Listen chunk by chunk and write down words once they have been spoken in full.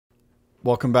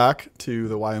Welcome back to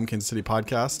the YWAM Kansas City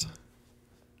podcast.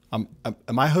 Am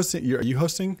I hosting? Are you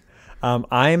hosting?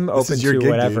 I'm open to gig,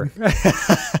 whatever.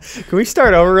 Can we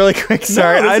start over really quick?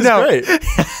 Sorry, I know. Great.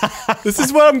 This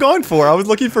is what I'm going for. I was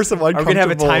looking for some uncomfortable. Are we gonna have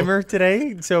a timer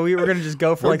today? So we were gonna just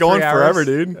go for We're like going 3 hours. forever,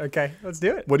 dude. Okay, let's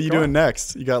do it. What are you doing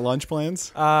next? You got lunch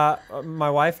plans?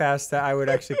 My wife asked that I would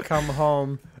actually come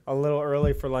home a little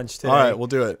early for lunch today. All right, we'll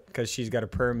do it because she's got a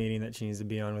prayer meeting that she needs to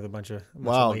be on with a bunch of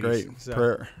ladies. Great.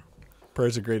 So.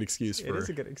 Prayer's a great excuse for. It is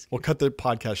a good excuse. We'll cut the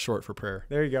podcast short for prayer.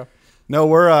 There you go.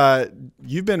 No,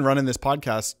 you've been running this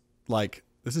podcast like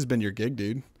this has been your gig,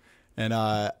 dude. And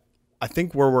I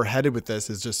think where we're headed with this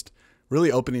is just really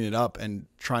opening it up and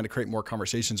trying to create more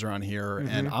conversations around here. Mm-hmm.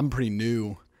 And I'm pretty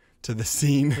new to the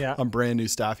scene. Yeah. I'm brand new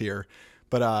staff here,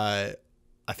 but I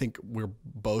think we're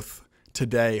both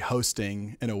today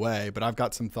hosting in a way, but I've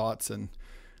got some thoughts. And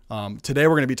today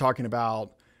we're going to be talking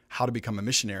about how to become a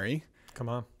missionary. Come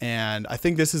on. And I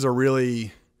think this is a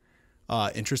really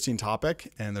interesting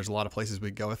topic, and there's a lot of places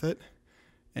we go with it.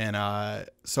 And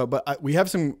we have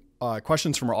some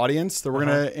questions from our audience that we're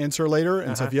going to answer later.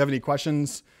 And so if you have any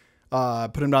questions,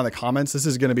 put them down in the comments. This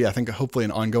is going to be, I think, hopefully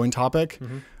an ongoing topic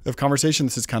of conversation.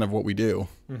 This is kind of what we do,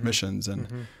 missions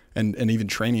and even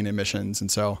training in missions.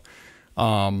 And so,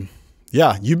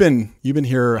 you've been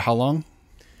here how long?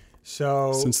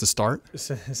 So since the start?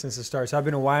 Since the start. So I've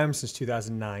been in YWAM since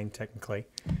 2009, technically.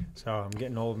 So I'm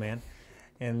getting old, man.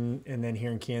 And then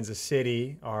here in Kansas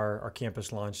City, our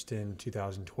campus launched in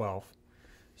 2012.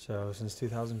 So since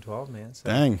 2012, man. So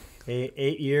dang.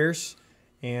 8 years.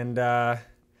 And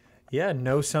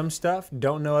know some stuff,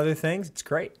 don't know other things. It's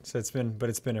great. So it's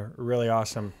been a really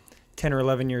awesome 10 or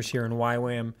 11 years here in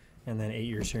YWAM and then 8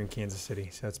 years here in Kansas City.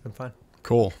 So it's been fun.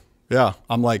 Cool. Yeah.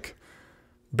 I'm like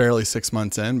barely 6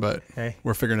 months in, but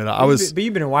we're figuring it out. But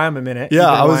you've been in YWAM a minute. Yeah,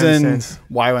 I was in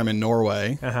YWAM in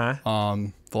Norway.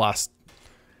 The last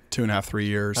 2.5, 3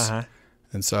 years.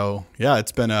 And so, yeah,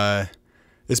 it's been a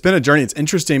journey. It's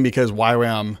interesting because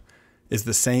YWAM is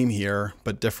the same here,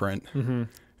 but different. And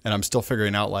I'm still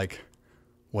figuring out like,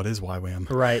 what is YWAM?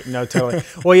 Right. No, totally.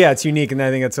 Well, yeah, it's unique. And I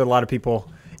think that's a lot of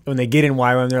people, when they get in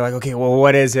YWAM, they're like, okay, well,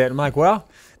 what is it? I'm like, well,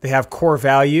 they have core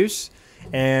values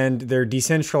and they're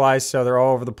decentralized. So they're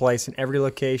all over the place and every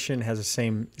location has the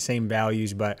same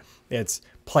values, but it's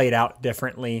played out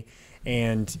differently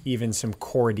and even some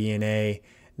core DNA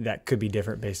that could be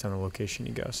different based on the location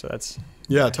you go. So that's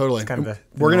totally. Kind of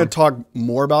we're going to talk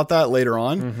more about that later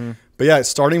on. But yeah,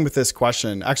 starting with this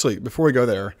question, actually, before we go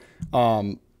there,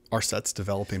 our set's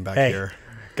developing back here.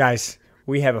 Guys,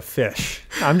 we have a fish.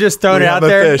 I'm just throwing it out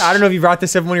there. I don't know if you brought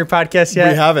this up on your podcast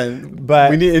yet. We haven't,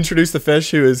 but we need to introduce the fish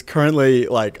who is currently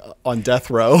like on death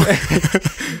row.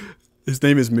 His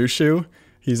name is Mushu.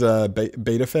 He's a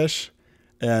beta fish.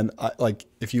 And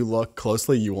if you look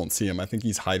closely, you won't see him. I think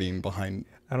he's hiding behind.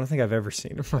 I don't think I've ever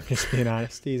seen him. I'm just being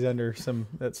honest. He's under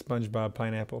that SpongeBob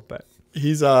pineapple, but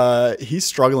he's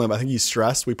struggling. I think he's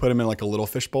stressed. We put him in like a little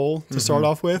fish bowl to start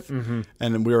off with, and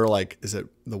then we were like, "Is it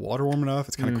the water warm enough?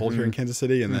 It's kind of cold here in Kansas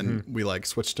City." And then we like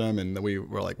switched him, and then we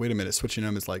were like, "Wait a minute, switching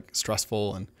him is like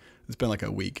stressful." And it's been like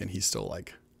a week, and he's still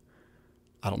like,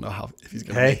 I don't know if he's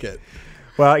gonna make it.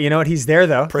 Well, you know what? He's there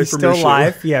though. Pray he's for still Mushu.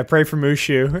 alive. Yeah, pray for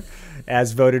Mushu,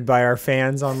 as voted by our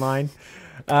fans online.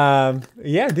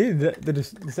 Dude,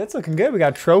 that's looking good. We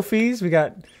got trophies. We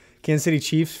got Kansas City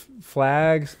Chiefs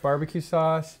flags, barbecue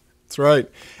sauce. That's right.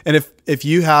 And if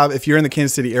you're in the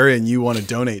Kansas City area and you want to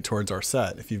donate towards our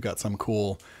set, if you've got some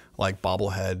cool like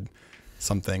bobblehead,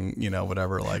 something,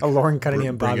 whatever, like a Lauren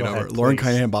Cunningham bobblehead. Lauren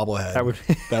Cunningham bobblehead.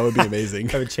 That would be amazing.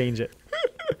 That would change it.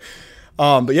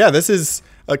 But yeah, this is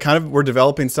we're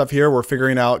developing stuff here. We're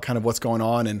figuring out kind of what's going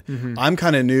on, and I'm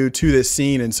kind of new to this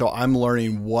scene, and so I'm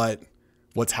learning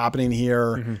what's happening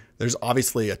here. There's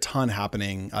obviously a ton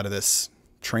happening out of this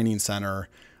training center.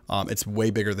 It's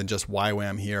way bigger than just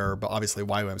YWAM here, but obviously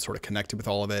YWAM is sort of connected with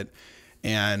all of it.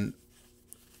 And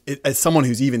as someone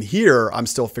who's even here, I'm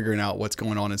still figuring out what's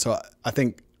going on. And so I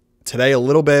think today a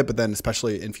little bit, but then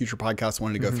especially in future podcasts, I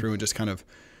wanted to go through and just kind of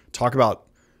talk about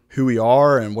who we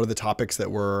are and what are the topics that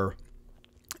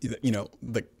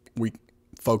that we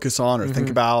focus on or think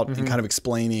about, and kind of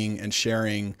explaining and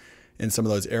sharing in some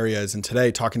of those areas. And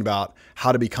today talking about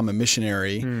how to become a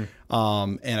missionary. And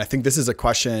I think this is a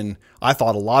question I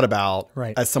thought a lot about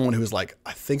as someone who's like,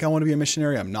 I think I want to be a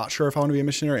missionary. I'm not sure if I want to be a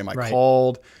missionary. Am I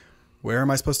called? Where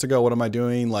am I supposed to go? What am I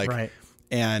doing?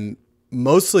 And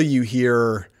mostly you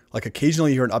hear,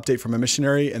 occasionally you hear an update from a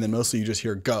missionary, and then mostly you just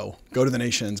hear, go to the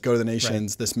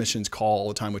nations, this missions call all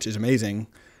the time, which is amazing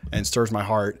and stirs my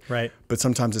heart. Right. But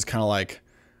sometimes it's kind of like,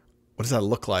 what does that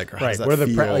look like? Or how Right. does that What are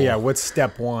feel? yeah. What's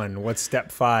step 1? What's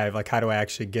step 5? Like, how do I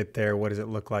actually get there? What does it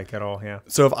look like at all? Yeah.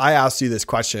 So if I asked you this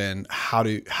question, how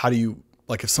do you,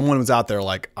 like, if someone was out there,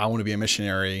 like, I want to be a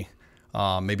missionary,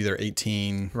 maybe they're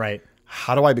 18. Right.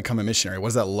 How do I become a missionary? What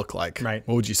does that look like? Right.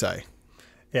 What would you say?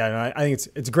 Yeah, no, I think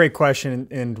it's a great question,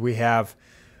 and we talk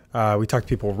to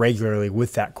people regularly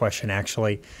with that question,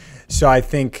 actually. So I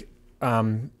think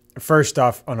first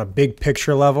off, on a big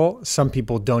picture level, some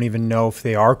people don't even know if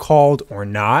they are called or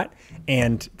not.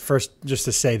 And first, just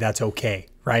to say that's okay,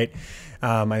 right?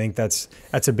 I think that's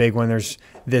a big one. There's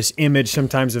this image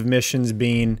sometimes of missions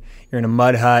being you're in a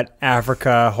mud hut,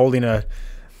 Africa, holding a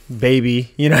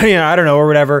baby, I don't know, or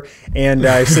whatever, and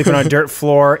sleeping on a dirt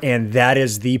floor, and that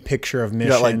is the picture of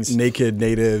missions. You got like naked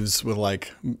natives with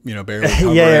like, barely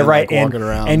covering, right, like walking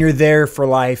around. And you're there for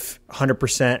life,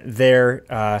 100% there,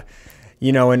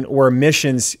 and where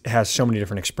missions has so many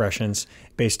different expressions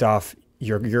based off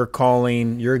your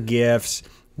calling, your gifts,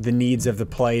 the needs of the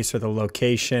place or the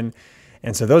location.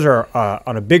 And so those are,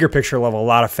 on a bigger picture level, a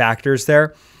lot of factors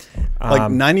there. Like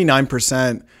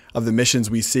 99% of the missions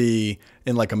we see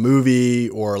in like a movie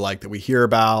or like that we hear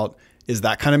about is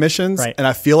that kind of missions. Right. And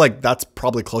I feel like that's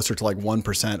probably closer to like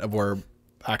 1% of where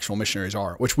actual missionaries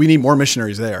are, which we need more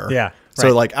missionaries there. Yeah. So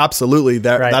right. like, absolutely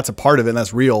that's a part of it and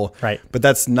that's real. Right. But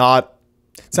it's not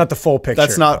the full picture.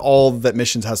 That's not all that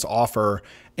missions has to offer.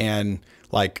 And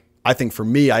like, I think for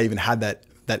me, I even had that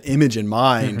image in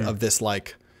mind of this,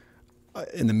 like,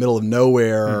 in the middle of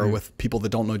nowhere with people that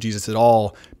don't know Jesus at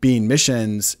all, being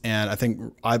missions. And I think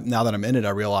now that I'm in it,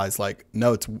 I realize like,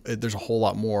 no, there's a whole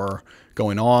lot more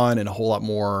going on and a whole lot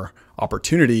more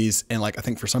opportunities. And like, I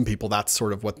think for some people, that's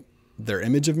sort of what their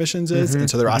image of missions is. And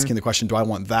so they're asking the question, do I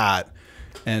want that?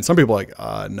 And some people are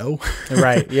like, no.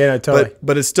 Right. Yeah, no, totally.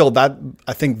 But it's still that,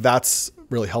 I think that's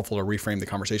really helpful to reframe the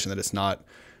conversation, that it's not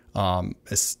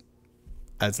as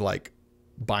like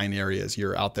binary as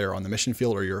you're out there on the mission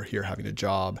field or you're here having a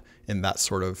job in that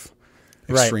sort of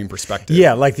extreme perspective.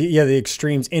 Yeah, like the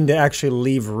extremes, and to actually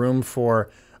leave room for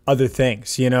other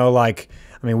things.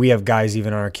 We have guys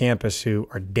even on our campus who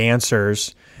are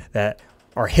dancers that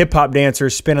are hip hop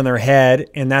dancers, spin on their head,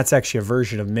 and that's actually a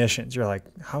version of missions. You're like,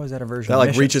 how is that a version of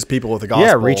missions? That like reaches people with the gospel.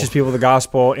 Yeah, reaches people with the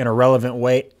gospel in a relevant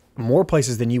way, more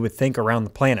places than you would think around the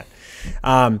planet.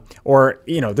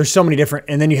 There's so many different,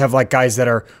 and then you have like guys that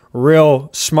are real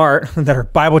smart, that are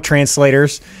Bible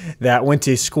translators, that went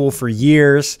to school for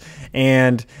years,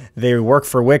 and they work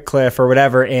for Wycliffe or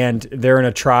whatever, and they're in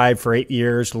a tribe for 8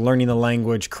 years, learning the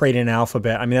language, creating an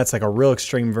alphabet. I mean, that's like a real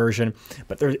extreme version,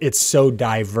 but it's so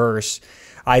diverse.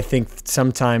 I think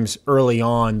sometimes early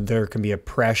on, there can be a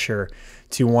pressure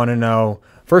to want to know,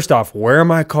 first off, where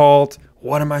am I called?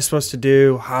 What am I supposed to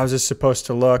do? How is this supposed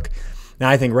to look? Now,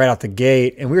 I think right out the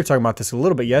gate, and we were talking about this a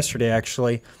little bit yesterday,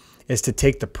 actually, is to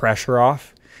take the pressure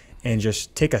off and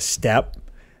just take a step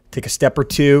or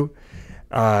two,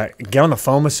 get on the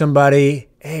phone with somebody.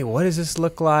 Hey, what does this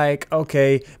look like?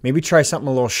 Okay, maybe try something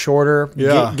a little shorter.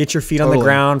 Yeah, get your feet on the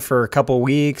ground for a couple of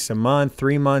weeks, a month,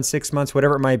 3 months, 6 months,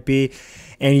 whatever it might be.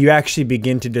 And you actually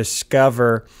begin to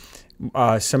discover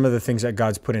some of the things that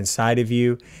God's put inside of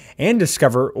you, and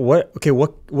discover what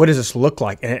does this look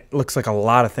like? And it looks like a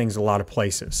lot of things, a lot of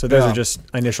places. So those are just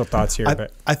initial thoughts here.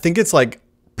 I think it's like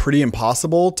pretty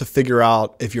impossible to figure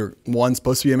out if you're, one,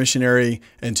 supposed to be a missionary,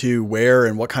 and two, where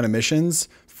and what kind of missions,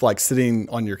 like sitting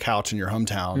on your couch in your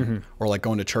hometown or like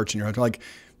going to church in your hometown. Like,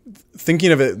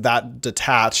 thinking of it that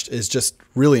detached is just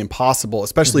really impossible,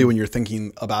 especially when you're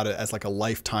thinking about it as like a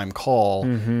lifetime call.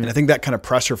 And I think that kind of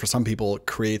pressure for some people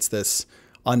creates this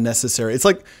unnecessary, it's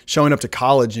like showing up to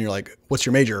college and you're like, what's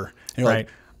your major? And you're like,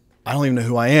 I don't even know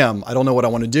who I am. I don't know what I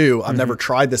want to do. I've never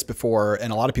tried this before.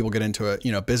 And a lot of people get into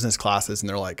it, business classes, and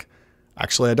they're like,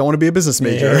 actually, I don't want to be a business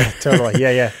major. Yeah, totally.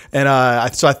 Yeah.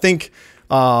 And so I think,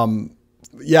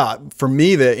 for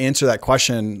me, the answer to that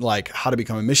question, like how to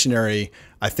become a missionary,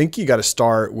 I think you got to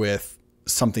start with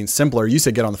something simpler. You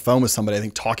said get on the phone with somebody. I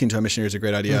think talking to a missionary is a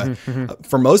great idea.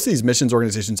 For most of these missions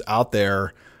organizations out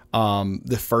there,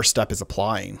 the first step is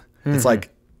applying. It's like,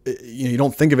 you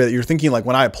don't think of it. You're thinking like,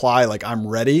 when I apply, like I'm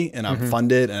ready and I'm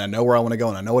funded and I know where I want to go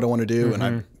and I know what I want to do. And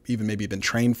I've even maybe been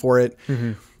trained for it.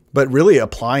 But really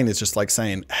applying is just like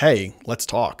saying, hey, let's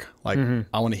talk. Like,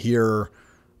 I want to hear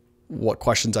what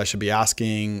questions I should be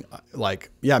asking. Like,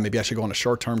 maybe I should go on a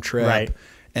short-term trip. Right.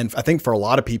 And I think for a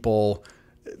lot of people,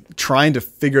 trying to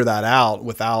figure that out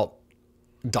without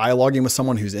dialoguing with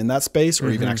someone who's in that space or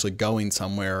even actually going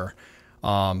somewhere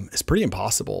is pretty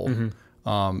impossible.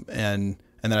 And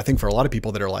then I think for a lot of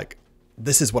people that are like,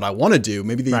 this is what I want to do,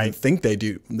 maybe they even think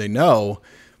they know,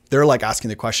 they're like asking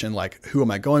the question, like, who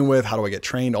am I going with? How do I get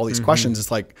trained? All these questions.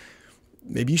 It's like,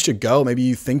 maybe you should go. Maybe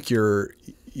you think you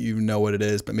know what it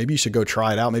is, but maybe you should go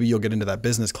try it out. Maybe you'll get into that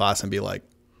business class and be like,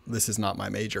 this is not my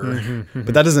major.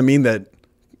 But that doesn't mean that,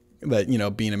 you know,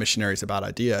 being a missionary is a bad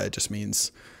idea. It just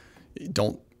means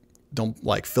don't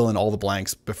like fill in all the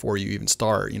blanks before you even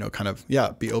start, you know, kind of,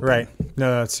 be open. Right.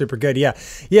 No, that's super good. Yeah.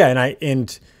 Yeah.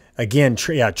 And again,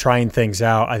 trying things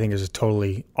out, I think is a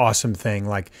totally awesome thing.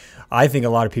 Like, I think a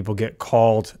lot of people get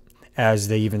called as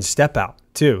they even step out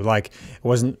too. Like, it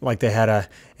wasn't like they had a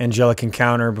angelic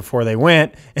encounter before they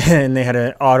went and they had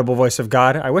an audible voice of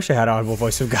God. I wish I had an audible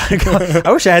voice of God.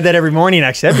 I wish I had that every morning,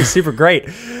 actually. That'd be super great.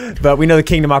 But we know the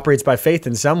kingdom operates by faith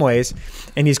in some ways,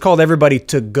 and he's called everybody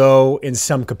to go in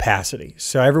some capacity.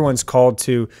 So everyone's called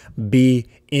to be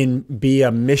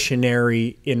a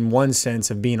missionary in one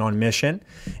sense of being on mission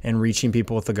and reaching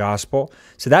people with the gospel.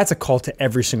 So that's a call to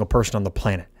every single person on the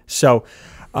planet. So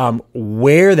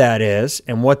where that is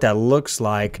and what that looks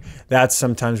like, that's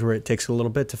sometimes where it takes a little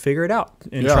bit to figure it out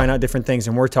and trying out different things.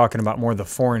 And we're talking about more the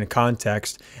foreign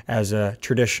context as a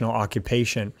traditional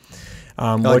occupation.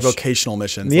 Like vocational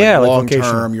missions. Yeah, like long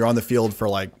term, you're on the field for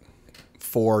like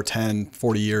 4, 10,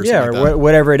 40 years. Yeah, or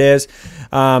whatever it is.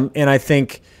 And I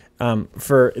think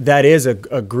for that is a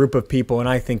group of people, and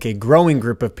I think a growing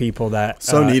group of people that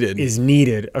is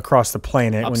needed across the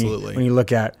planet. Absolutely. When you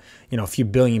look at, you know, a few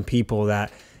billion people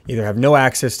that either have no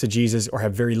access to Jesus or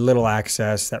have very little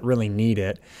access that really need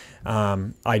it.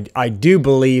 I do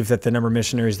believe that the number of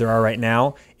missionaries there are right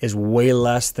now is way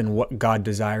less than what God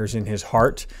desires in his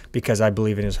heart, because I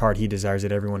believe in his heart he desires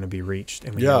that everyone to be reached,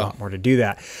 and we need a lot more to do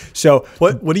that. So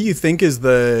what do you think is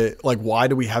why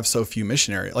do we have so few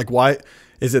missionaries? Like, why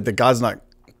is it that God's not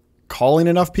calling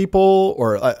enough people,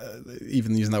 or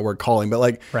even using that word calling, but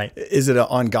like, is it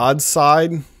on God's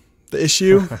side, the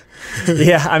issue?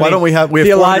 Yeah. Why don't we have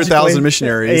 400,000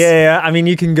 missionaries? Yeah. I mean,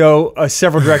 you can go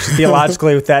several directions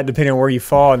theologically with that, depending on where you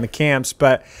fall in the camps.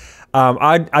 But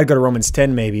I'd go to Romans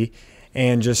 10 maybe,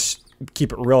 and just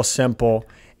keep it real simple.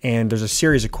 And there's a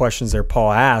series of questions there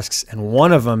Paul asks. And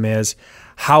one of them is,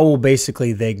 how will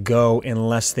basically they go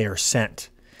unless they are sent?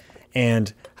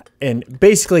 And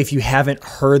basically, if you haven't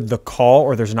heard the call,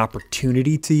 or there's an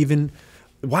opportunity to even,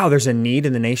 wow, there's a need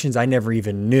in the nations I never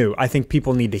even knew. I think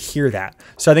people need to hear that.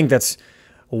 So I think that's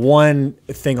one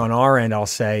thing on our end, I'll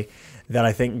say, that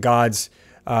I think God's,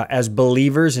 as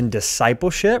believers in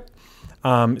discipleship,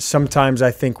 sometimes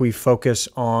I think we focus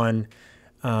on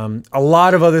a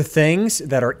lot of other things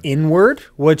that are inward,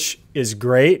 which is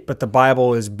great, but the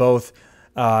Bible is both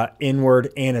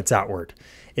inward and it's outward.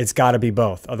 It's got to be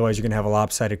both. Otherwise, you're going to have a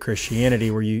lopsided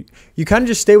Christianity where you kind of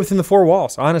just stay within the four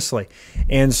walls, honestly.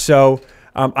 And so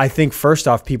I think, first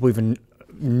off, people even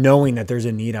knowing that there's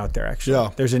a need out there, actually. Yeah.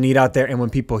 There's a need out there. And when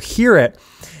people hear it,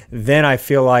 then I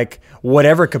feel like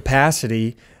whatever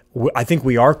capacity, I think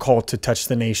we are called to touch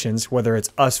the nations, whether it's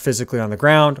us physically on the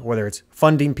ground, whether it's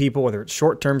funding people, whether it's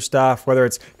short-term stuff, whether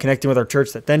it's connecting with our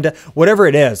church, whatever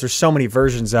it is. There's so many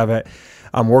versions of it.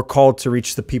 We're called to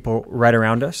reach the people right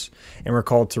around us, and we're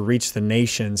called to reach the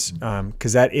nations,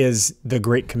 because that is the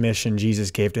great commission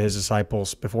Jesus gave to his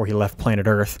disciples before he left planet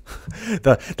Earth.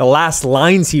 The last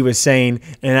lines he was saying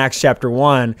in Acts chapter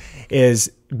 1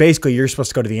 is basically, you're supposed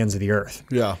to go to the ends of the earth.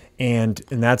 Yeah. And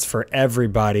that's for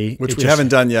everybody. Which we haven't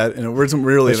done yet. And it wasn't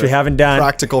really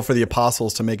practical for the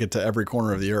apostles to make it to every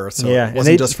corner of the earth. So it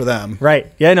wasn't just for them.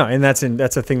 Right. Yeah, no. And that's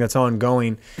a thing that's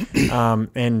ongoing.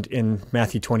 And in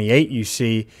Matthew 28, you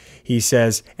see, he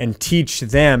says, and teach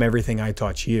them everything I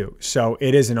taught you. So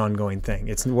it is an ongoing thing.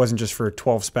 It wasn't just for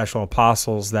 12 special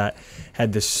apostles that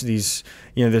had this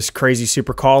crazy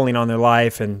super calling on their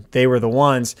life, and they were the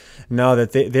ones. No,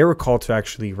 that they were called to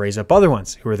actually raise up other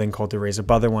ones, who were then called to raise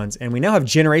up other ones. And we now have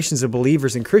generations of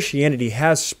believers, and Christianity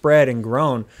has spread and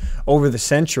grown over the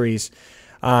centuries,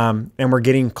 and we're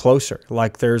getting closer.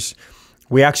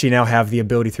 We actually now have the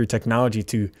ability through technology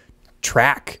to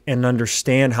track and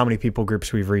understand how many people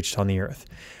groups we've reached on the earth,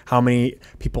 how many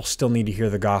people still need to hear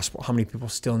the gospel, how many people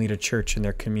still need a church in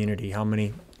their community, how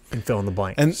many, and fill in the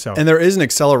blank. And there is an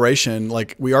acceleration.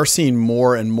 Like, we are seeing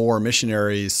more and more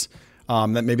missionaries.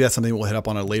 That's something we'll hit up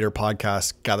on a later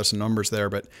podcast, gather some numbers there.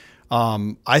 But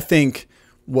I think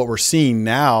what we're seeing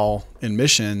now in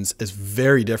missions is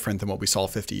very different than what we saw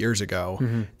 50 years ago.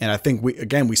 Mm-hmm. And I think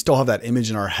we still have that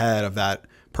image in our head of that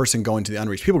person going to the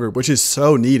unreached people group, which is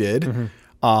so needed.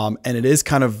 Mm-hmm. And it is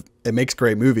it makes a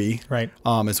great movie, right?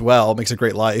 As well. It makes a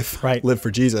great life, right? Live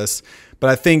for Jesus. But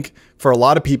I think for a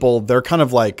lot of people, they're kind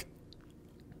of like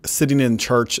sitting in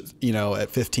church, at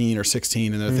 15 or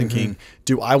 16, and they're thinking,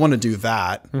 do I want to do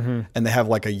that? Mm-hmm. And they have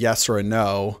like a yes or a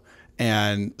no.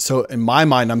 And so in my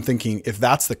mind, I'm thinking, if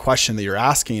that's the question that you're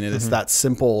asking, and it's that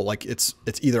simple, like it's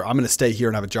either I'm going to stay here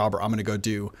and have a job, or I'm going to go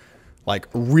do like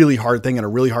a really hard thing in a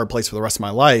really hard place for the rest of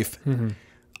my life.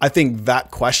 I think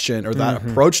that question or that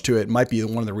approach to it might be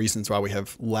one of the reasons why we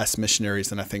have less missionaries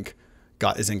than I think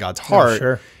God is in God's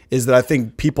heart. Is that I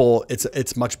think people,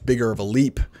 it's much bigger of a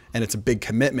leap, and it's a big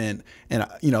commitment. And,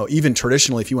 you know, even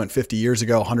traditionally, if you went 50 years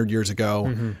ago, 100 years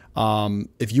ago,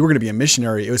 if you were going to be a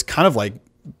missionary, it was kind of like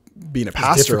being a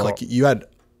pastor. Like you had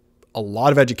a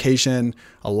lot of education,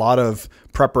 a lot of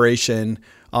preparation.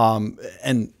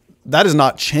 And that has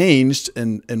not changed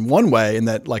in one way, in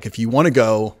that, like, if you want to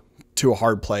go to a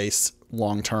hard place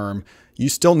long-term, you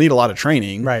still need a lot of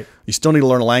training. Right. You still need to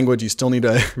learn a language. You still need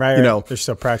to, you know, there's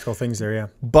still practical things there. Yeah.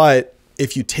 But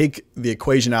if you take the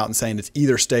equation out and saying it's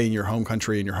either stay in your home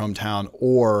country, in your hometown,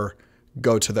 or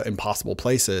go to the impossible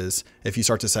places, if you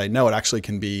start to say, no, it actually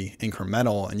can be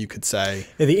incremental, and you could say,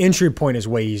 the entry point is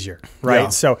way easier. Right. Yeah.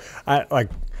 So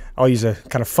I'll use a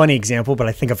kind of funny example, but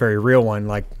I think a very real one,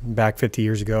 like back 50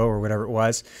 years ago or whatever it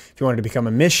was. If you wanted to become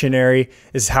a missionary,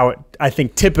 this is how it, I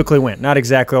think, typically went. Not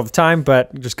exactly all the time,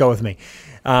 but just go with me.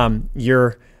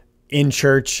 You're in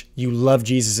church, you love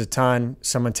Jesus a ton.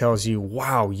 Someone tells you,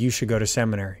 wow, you should go to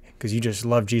seminary because you just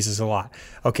love Jesus a lot.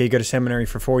 Okay, you go to seminary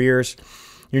for 4 years.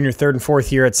 You're in your 3rd and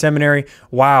 4th year at seminary.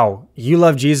 Wow, you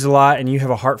love Jesus a lot and you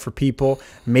have a heart for people.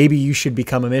 Maybe you should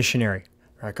become a missionary.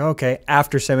 Like, okay,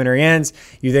 after seminary ends,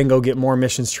 you then go get more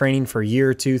missions training for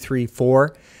year 2, 3,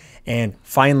 4. And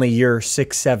finally, year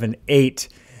 6, 7, 8,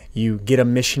 you get a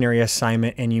missionary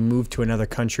assignment and you move to another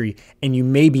country, and you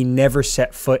maybe never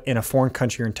set foot in a foreign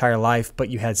country your entire life, but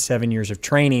you had 7 years of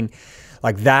training.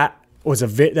 Like that's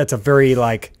a very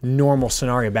like normal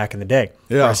scenario back in the day.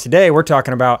 Yeah. Whereas today we're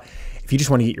talking about, if you just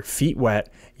want to get your feet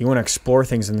wet, you want to explore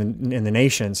things in the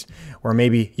nations, or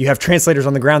maybe you have translators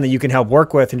on the ground that you can help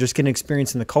work with and just get an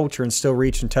experience in the culture and still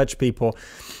reach and touch people.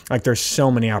 Like there's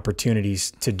so many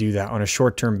opportunities to do that on a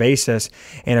short-term basis.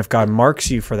 And if God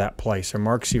marks you for that place, or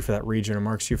marks you for that region, or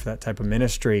marks you for that type of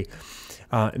ministry,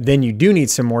 then you do need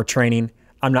some more training.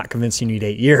 I'm not convinced you need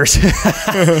 8 years.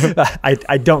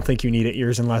 I don't think you need 8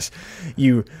 years unless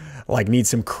you like need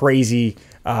some crazy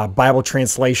Bible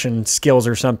translation skills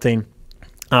or something.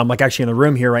 Like actually in the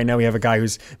room here right now, we have a guy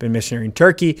who's been missionary in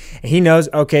Turkey, and he knows,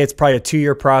 okay, it's probably a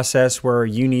 2-year process where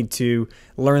you need to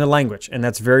learn the language. And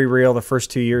that's very real. The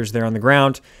first 2 years there on the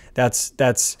ground, it's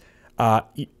going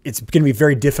to be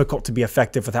very difficult to be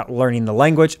effective without learning the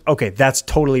language. Okay, that's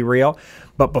totally real.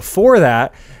 But before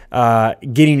that,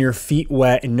 getting your feet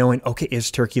wet and knowing, okay,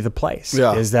 is Turkey the place?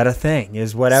 Yeah. Is that a thing?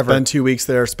 Is whatever. Spend 2 weeks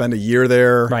there, spend a year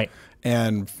there. Right.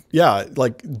 And yeah,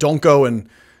 like don't go and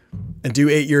do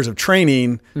 8 years of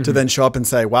training to then show up and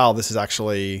say, wow, this is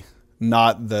actually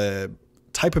not the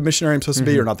type of missionary I'm supposed to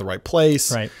be, or not the right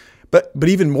place. Right. But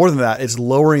even more than that, it's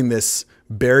lowering this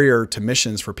barrier to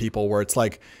missions for people, where it's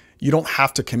like, you don't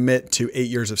have to commit to 8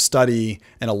 years of study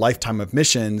and a lifetime of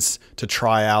missions to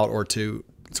try out, or to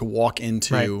walk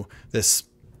into this,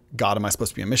 God, am I supposed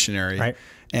to be a missionary? Right.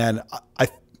 And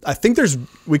I think there's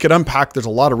a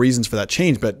lot of reasons for that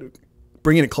change, but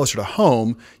bringing it closer to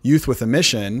home, Youth with a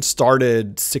Mission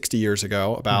started 60 years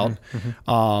ago about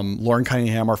Lauren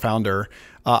Cunningham, our founder.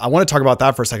 I want to talk about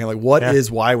that for a second. Like, what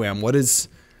is YWAM?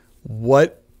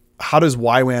 How does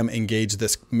YWAM engage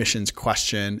this missions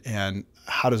question, and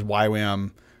how does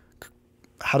YWAM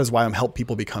help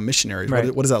people become missionaries?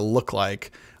 Right. What does that look like?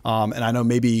 And I know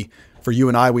maybe for you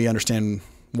and I, we understand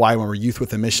YWAM or Youth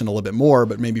with a Mission a little bit more,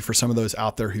 but maybe for some of those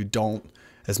out there who don't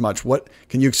as much, what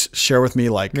can you share with me,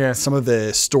 like some of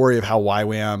the story of how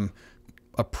YWAM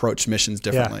approached missions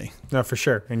differently? Yeah, no, for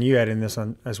sure. And you add in this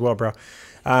one as well, bro.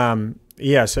 So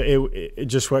it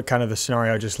just what kind of the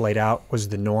scenario I just laid out was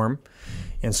the norm.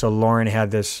 And so Lauren had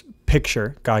this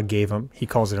picture God gave him. He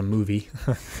calls it a movie.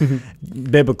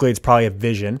 Biblically, it's probably a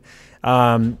vision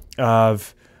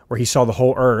of where he saw the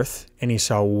whole earth, and he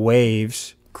saw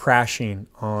waves crashing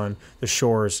on the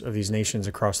shores of these nations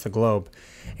across the globe.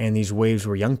 And these waves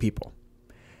were young people.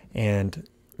 And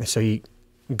so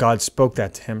God spoke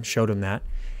that to him, showed him that.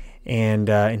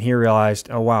 And he realized,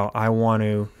 oh, wow, I want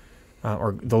to,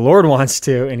 or the Lord wants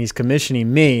to, and he's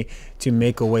commissioning me to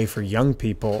make a way for young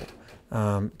people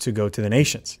to go to the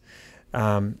nations.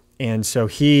 And so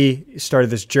he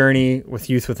started this journey with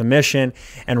Youth with a Mission,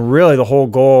 and really the whole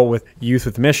goal with Youth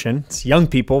with a Mission, it's young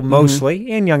people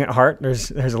mostly, and young at heart. There's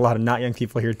a lot of not young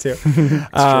people here too.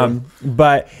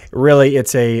 But really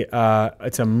it's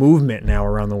a movement now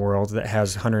around the world that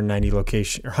has 100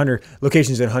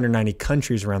 locations in 190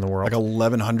 countries around the world. Like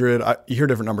 1,100, you hear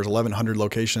different numbers, 1,100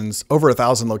 locations, over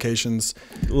 1,000 locations.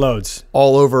 Loads.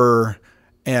 All over.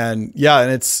 And yeah,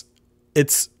 and it's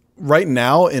it's right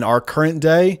now in our current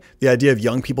day, the idea of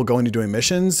young people going to doing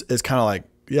missions is kind of like,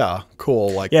 yeah,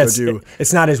 cool. Like, yeah,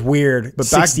 it's not as weird.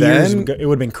 But back then, it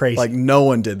would have been crazy. Like, no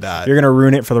one did that. You're going to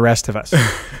ruin it for the rest of us.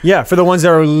 Yeah, for the ones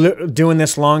that are doing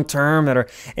this long term,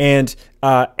 and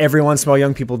every once in a while,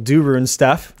 young people do ruin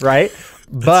stuff, right?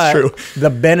 But true. The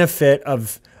benefit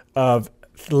of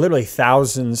literally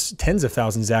thousands, tens of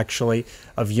thousands actually,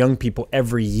 of young people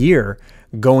every year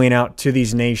going out to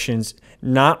these nations,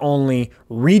 not only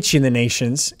reaching the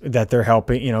nations that they're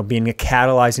helping, being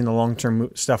catalyzing the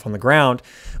long-term stuff on the ground,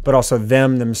 but also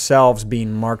them themselves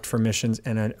being marked for missions,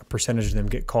 and a percentage of them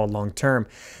get called long-term.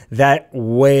 That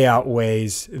way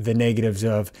outweighs the negatives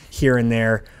of here and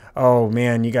there. Oh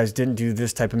man, you guys didn't do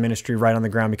this type of ministry right on the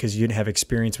ground because you didn't have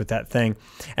experience with that thing.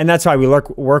 And that's why we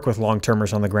work with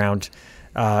long-termers on the ground,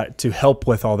 to help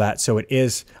with all that. So it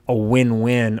is a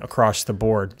win-win across the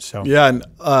board. So yeah, and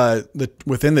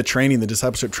within the training, the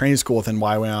discipleship training school within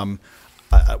YWAM,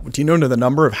 do you know the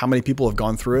number of how many people have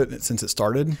gone through it since it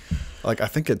started? Like, I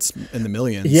think it's in the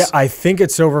millions. Yeah, I think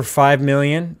it's over 5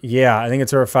 million. Yeah, I think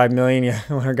it's over 5 million. Yeah,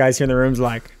 one of our guys here in the room's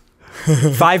like,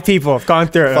 5 people have gone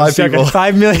through it. 5 people.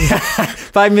 5 million.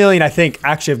 5 million, I think,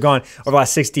 actually have gone over the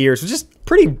last 60 years, which is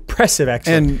pretty impressive,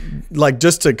 actually. And like,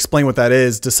 just to explain what that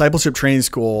is, discipleship training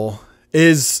school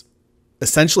is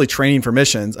essentially training for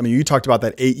missions. I mean, you talked about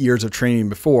that 8 years of training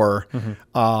before.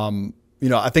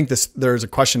 I think there's a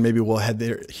question maybe we'll head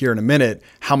there here in a minute.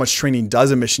 How much training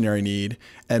does a missionary need?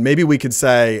 And maybe we could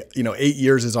say, 8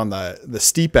 years is on the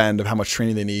steep end of how much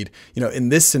training they need. In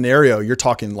this scenario, you're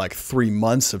talking like 3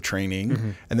 months of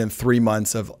training, and then 3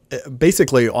 months of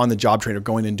basically on the job training of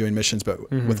going and doing missions,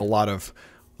 but with a lot of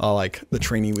like the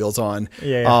training wheels on.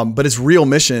 Yeah. But it's real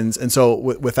missions. And so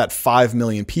with that 5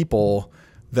 million people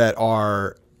that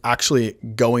are actually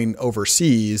going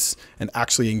overseas and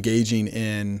actually engaging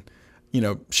in,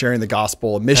 sharing the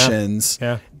gospel of missions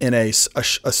in a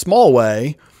small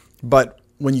way. But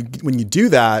when you do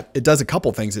that, it does a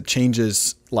couple things. It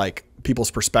changes like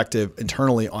people's perspective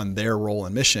internally on their role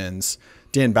in missions.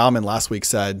 Dan Bauman last week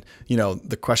said,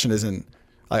 the question isn't,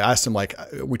 I asked him, like,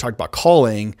 we talked about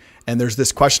calling, and there's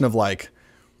this question of like,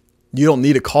 you don't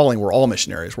need a calling. We're all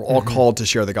missionaries. We're all called to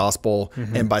share the gospel.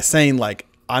 And by saying like,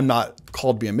 I'm not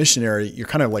called to be a missionary, you're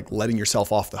kind of like letting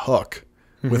yourself off the hook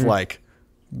with like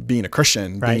being a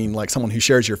Christian, being like someone who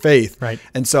shares your faith. Right.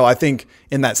 And so I think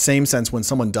in that same sense, when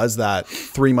someone does that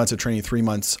 3 months of training, 3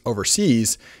 months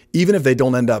overseas, even if they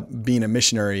don't end up being a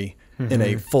missionary in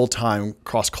a full-time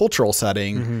cross-cultural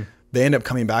setting, they end up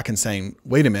coming back and saying,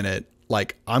 wait a minute,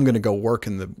 like I'm going to go work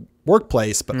in the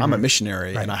workplace, but I'm a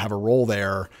missionary and I have a role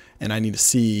there, and I need to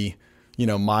see,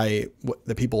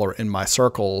 the people are in my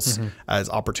circles as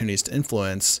opportunities to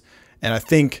influence. And I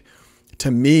think to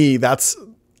me, that's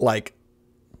like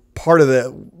part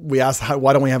of we asked,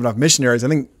 why don't we have enough missionaries? I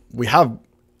think we have,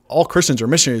 all Christians are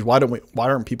missionaries. Why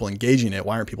aren't people engaging it?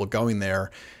 Why aren't people going there?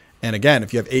 And again,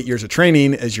 if you have 8 years of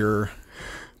training as your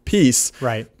piece,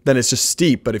 then it's just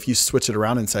steep. But if you switch it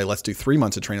around and say, let's do 3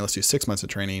 months of training, let's do 6 months of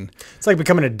training. It's like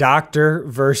becoming a doctor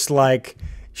versus like,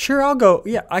 sure, I'll go.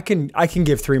 Yeah, I can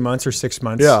give 3 months or 6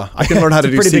 months. Yeah, I can learn how to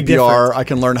do CPR. I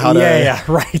can learn how to. Yeah,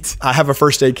 right. I have a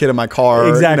first aid kit in my car.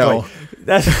 Exactly.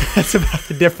 That's about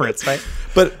the difference, right?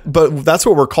 But that's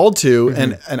what we're called to.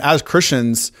 And as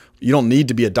Christians, you don't need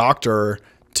to be a doctor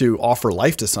to offer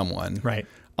life to someone. Right.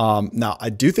 Now,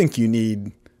 I do think you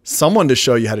need someone to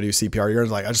show you how to do CPR. You're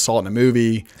like, I just saw it in a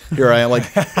movie. Here I am. Like,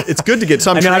 it's good to get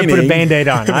some training. I know how to put a Band-Aid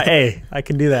on. I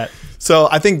can do that. So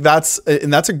I think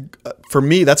for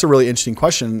me, that's a really interesting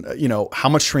question. How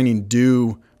much training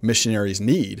do missionaries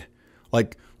need?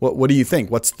 Like, what do you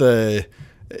think?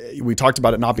 We talked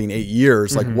about it not being 8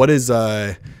 years. Like, what is,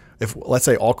 if let's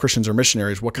say all Christians are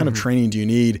missionaries, what kind of training do you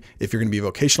need? If you're going to be a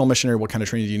vocational missionary, what kind of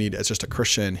training do you need as just a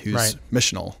Christian who's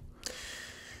missional?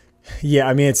 Yeah,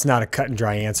 I mean, it's not a cut and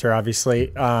dry answer,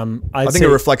 obviously. I think it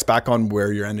reflects back on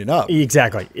where you're ending up.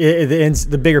 Exactly. It's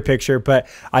the bigger picture, but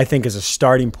I think as a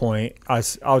starting point,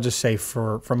 I'll just say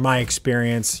from my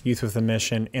experience, Youth with a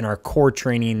Mission, in our core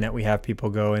training that we have people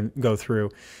go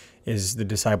through is the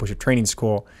discipleship training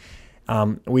school.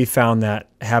 We found that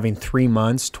having 3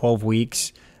 months, 12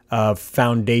 weeks of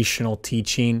foundational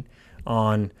teaching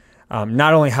on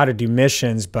not only how to do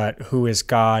missions, but who is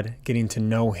God, getting to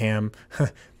know Him,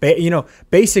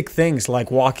 basic things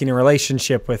like walking in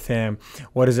relationship with Him.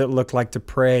 What does it look like to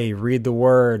pray, read the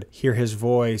Word, hear His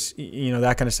voice,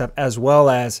 that kind of stuff, as well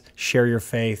as share your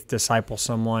faith, disciple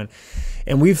someone.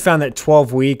 And we've found that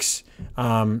 12 weeks,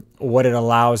 what it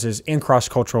allows is in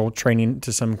cross-cultural training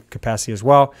to some capacity as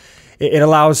well. It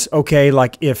allows,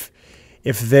 like if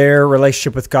their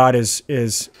relationship with God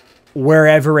is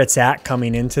wherever it's at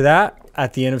coming into that,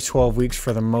 at the end of 12 weeks,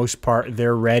 for the most part,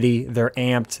 they're ready, they're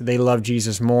amped, they love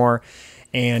Jesus more,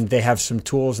 and they have some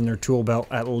tools in their tool belt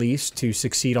at least to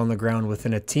succeed on the ground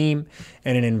within a team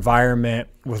and an environment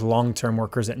with long-term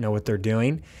workers that know what they're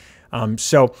doing.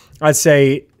 So I'd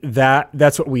say that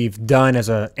that's what we've done as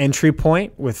an entry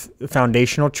point with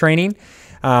foundational training.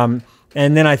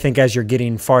 And then I think as you're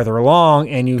getting farther along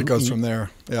and it goes from there.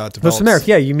 Yeah, it develops. Goes from there.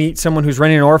 Yeah, you meet someone who's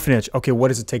running an orphanage. Okay, what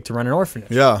does it take to run an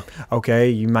orphanage? Yeah. Okay,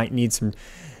 you might need some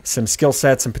skill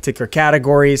sets in particular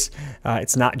categories.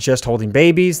 It's not just holding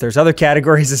babies. There's other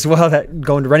categories as well that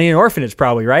go into running an orphanage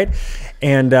probably, right?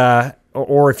 And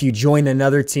or if you join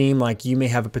another team, like you may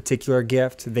have a particular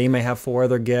gift, they may have 4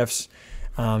 other gifts.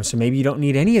 So maybe you don't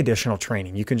need any additional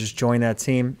training. You can just join that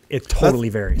team. It totally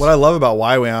varies. What I love about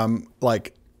YWAM,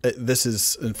 like this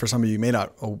is, and for some of you may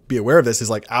not be aware of this,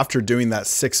 is like after doing that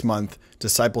 6-month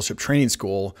discipleship training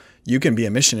school, you can be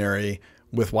a missionary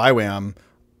with YWAM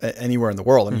anywhere in the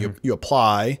world. I mean, you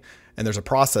apply and there's a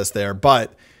process there,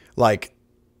 but like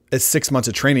it's 6 months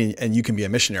of training and you can be a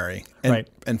missionary. And, right.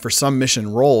 And for some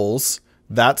mission roles,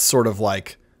 that's sort of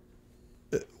like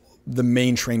the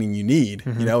main training you need.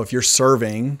 You know, if you're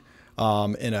serving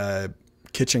in a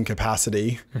kitchen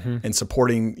capacity and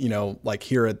supporting, you know, like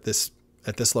here at this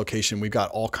location, we've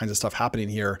got all kinds of stuff happening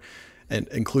here, and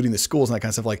including the schools and that kind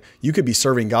of stuff. Like you could be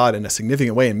serving God in a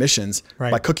significant way in missions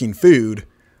by cooking food.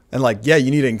 And like, yeah,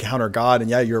 you need to encounter God, and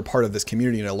yeah, you're a part of this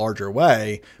community in a larger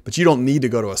way, but you don't need to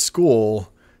go to a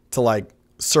school to like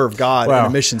serve God in a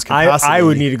missions capacity. I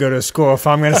would need to go to a school if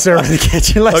I'm going to serve in the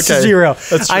kitchen. Let's just be real.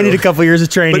 I need a couple of years of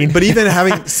training. But even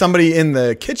having somebody in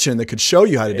the kitchen that could show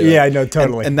you how to do it. Yeah, I know,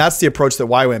 totally. And that's the approach that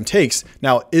YWAM takes.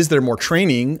 Now, is there more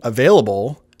training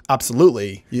available?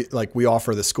 Absolutely. Like we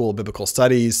offer the School of Biblical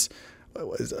Studies.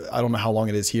 I don't know how long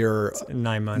it is here. It's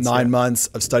 9 months. 9 months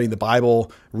of studying the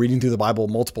Bible, reading through the Bible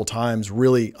multiple times,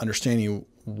 really understanding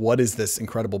what is this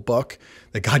incredible book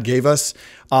that God gave us.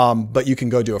 But you can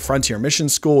go do a frontier mission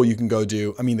school. You can go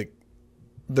do, I mean,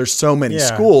 there's so many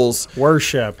schools.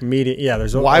 Worship, media. Yeah,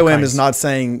 there's YWAM is not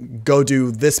saying go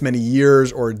do this many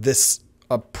years or this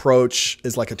approach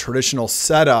is like a traditional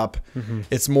setup.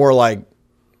 It's more like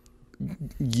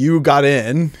you got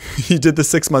in, you did the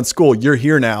 6-month school, you're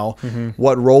here now.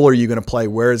 What role are you going to play?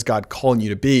 Where is God calling you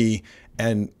to be?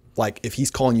 And like, if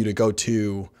he's calling you to go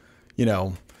to, you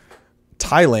know,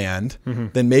 Thailand,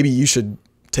 then maybe you should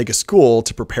take a school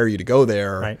to prepare you to go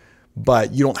there. Right.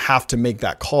 But you don't have to make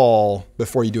that call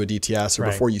before you do a DTS or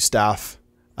before you staff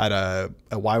at a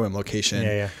YWAM location.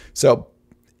 Yeah. So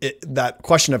that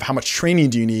question of how much training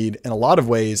do you need, in a lot of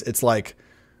ways, it's like,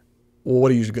 well,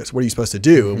 what are you supposed to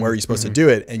do, and where are you supposed to do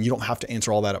it? And you don't have to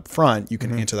answer all that up front. You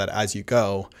can answer that as you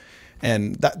go.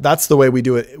 And that's the way we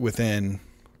do it within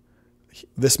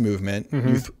this movement,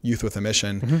 Youth with a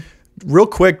Mission. Real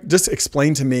quick, just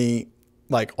explain to me,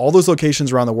 like all those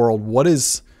locations around the world, what are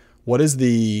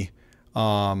the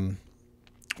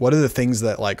things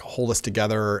that like hold us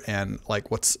together, and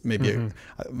like what's maybe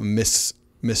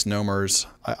misnomers?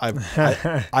 I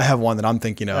have one that I'm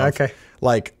thinking of. Okay.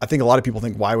 Like, I think a lot of people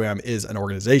think YWAM is an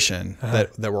organization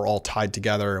that we're all tied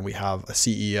together, and we have a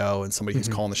CEO and somebody who's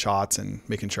calling the shots and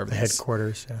making sure everything's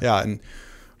headquarters. Yeah. And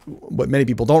what many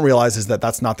people don't realize is that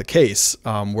that's not the case.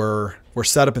 We're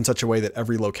set up in such a way that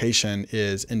every location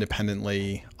is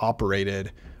independently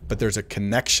operated, but there's a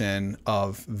connection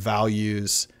of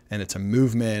values, and it's a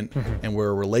movement, and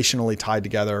we're relationally tied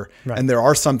together. Right. And there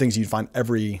are some things you'd find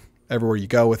everywhere you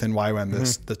go within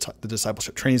YWAM, the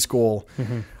discipleship training school.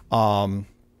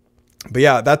 But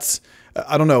yeah, that's,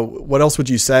 I don't know, what else would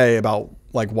you say about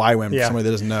like YWAM for somebody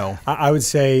that doesn't know? I would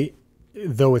say,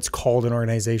 though it's called an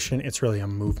organization, it's really a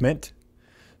movement.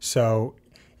 So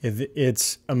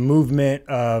it's a movement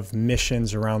of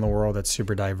missions around the world that's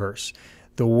super diverse.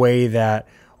 The way that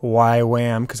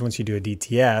YWAM, because once you do a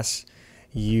DTS,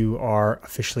 you are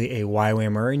officially a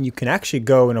YWAMer, and you can actually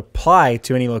go and apply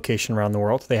to any location around the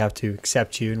world. They have to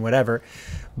accept you and whatever.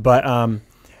 But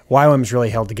YWAM is really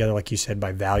held together, like you said,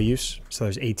 by values. So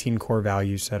there's 18 core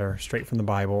values that are straight from the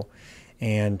Bible,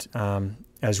 and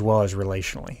as well as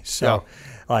relationally. So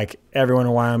like everyone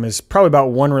in YWAM is probably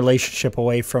about one relationship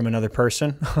away from another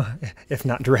person, if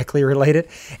not directly related.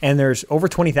 And there's over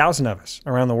 20,000 of us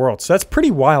around the world. So that's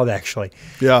pretty wild, actually.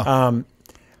 Yeah.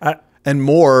 And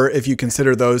more if you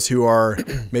consider those who are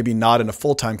maybe not in a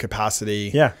full-time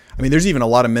capacity. Yeah. I mean, there's even a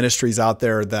lot of ministries out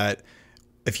there that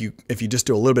if you just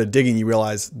do a little bit of digging, you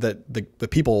realize that the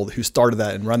people who started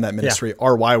that and run that ministry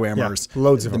are YWAMers. Yeah.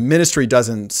 Loads of them. The ministry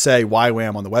doesn't say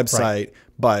YWAM on the website,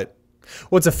 but...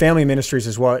 Well, it's a family of ministries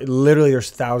as well. Literally, there's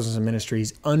thousands of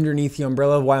ministries underneath the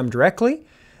umbrella of YWAM directly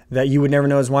that you would never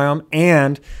know as YWAM.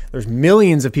 And there's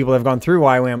millions of people that have gone through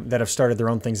YWAM that have started their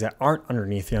own things that aren't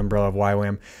underneath the umbrella of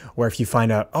YWAM, where if you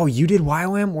find out, oh, you did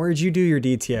YWAM? Where did you do your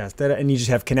DTS? And you just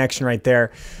have connection right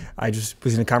there. I just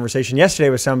was in a conversation yesterday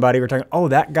with somebody. We're talking, oh,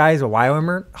 that guy's a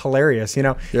YWAMer? Hilarious, you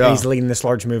know? Yeah. And he's leading this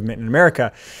large movement in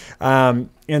America.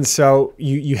 And so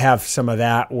you have some of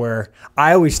that where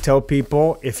I always tell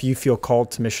people, if you feel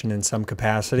called to mission in some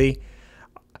capacity,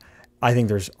 I think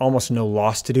there's almost no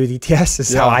loss to do with ETS,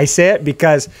 is how I say it,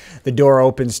 because the door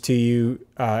opens to you,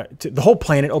 the whole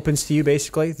planet opens to you,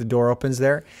 basically. The door opens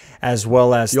there, as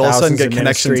well as you all of a sudden get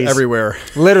connections everywhere.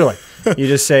 Literally. You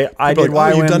just say, I did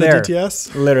YWAM you've done there. a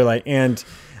DTS? Literally. And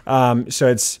so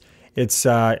it's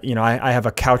you know, I have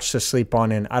a couch to sleep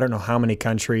on in I don't know how many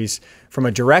countries from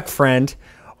a direct friend,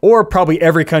 or probably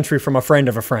every country from a friend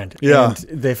of a friend. Yeah.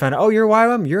 And they find out, oh, you're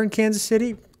YWAM? You're in Kansas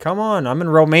City? Come on, I'm in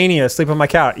Romania, sleep on my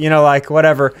couch, you know, like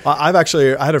whatever. I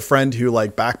had a friend who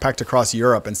like backpacked across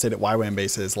Europe and stayed at YWAM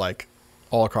bases like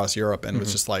all across Europe, and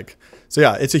was just like, so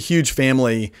yeah, it's a huge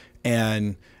family,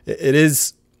 and it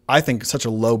is, I think, such a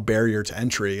low barrier to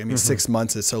entry. I mean, 6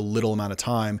 months is so little amount of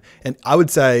time. And I would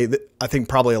say that I think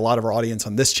probably a lot of our audience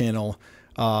on this channel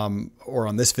or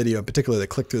on this video, particularly that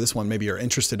click through this one, maybe are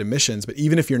interested in missions, but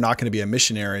even if you're not going to be a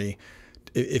missionary,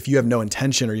 if you have no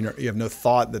intention or you have no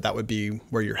thought that would be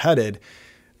where you're headed,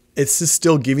 it's just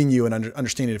still giving you an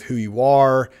understanding of who you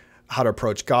are, how to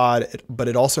approach God, but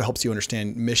it also helps you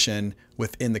understand mission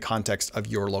within the context of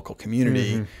your local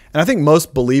community. And I think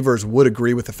most believers would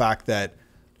agree with the fact that,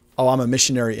 oh, I'm a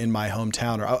missionary in my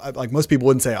hometown, or like most people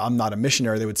wouldn't say I'm not a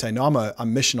missionary. They would say, no,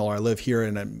 I'm missional, or I live here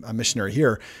and I'm a missionary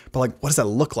here. But like, what does that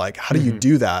look like? How do you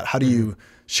do that? How do you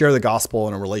share the gospel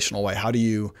in a relational way? How do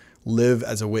you live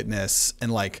as a witness?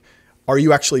 And like, are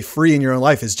you actually free in your own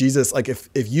life? Is Jesus, like, if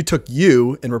you took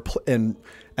you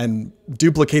and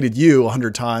duplicated you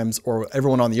 100 times, or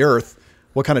everyone on the earth,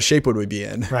 what kind of shape would we be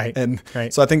in? Right. And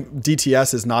so I think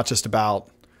DTS is not just about,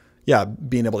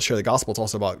 being able to share the gospel. It's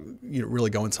also about, you know, really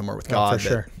going somewhere with God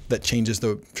that changes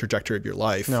the trajectory of your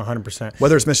life. No, 100%.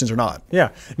 Whether it's missions or not.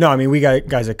 Yeah. No, I mean, we got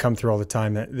guys that come through all the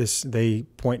time that they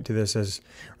point to this as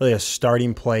really a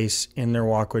starting place in their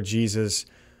walk with Jesus,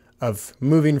 of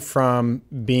moving from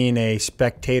being a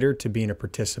spectator to being a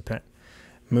participant,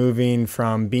 moving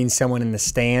from being someone in the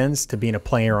stands to being a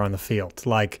player on the field.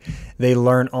 Like, they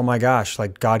learn, oh my gosh,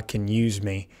 like God can use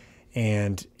me.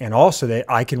 And also that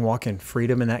I can walk in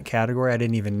freedom in that category. I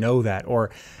didn't even know that. Or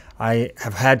I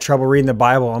have had trouble reading the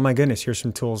Bible. Oh my goodness, here's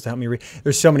some tools to help me read.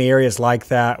 There's so many areas like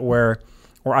that where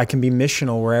I can be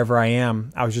missional wherever I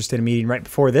am. I was just in a meeting right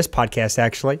before this podcast,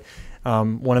 actually.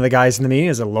 One of the guys in the meeting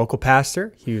is a local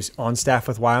pastor. He was on staff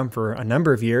with YWAM for a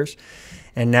number of years.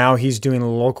 And now he's doing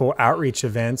local outreach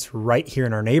events right here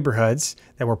in our neighborhoods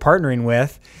that we're partnering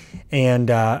with.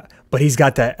 And but he's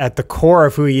got that at the core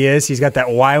of who he is. He's got that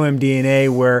YWAM DNA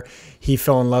where he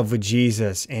fell in love with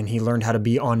Jesus and he learned how to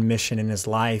be on mission in his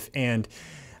life. And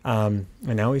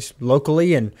now he's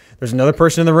locally, and there's another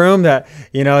person in the room that,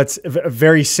 you know, it's a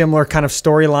very similar kind of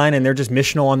storyline, and they're just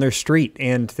missional on their street,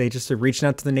 and they just are reaching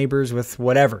out to the neighbors with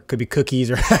whatever. Could be cookies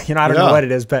or, you know, I don't know what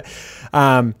it is, but,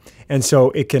 and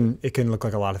so it can look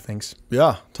like a lot of things.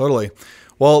 Yeah, totally.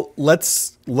 Well,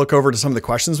 let's look over to some of the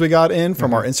questions we got in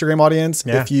from our Instagram audience.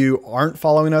 Yeah. If you aren't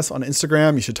following us on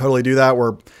Instagram, you should totally do that.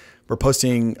 We're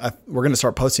posting, we're going to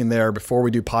start posting there before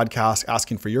we do podcasts,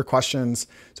 asking for your questions.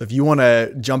 So if you want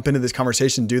to jump into this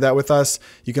conversation, do that with us.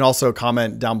 You can also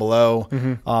comment down below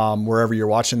wherever you're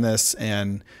watching this,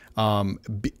 and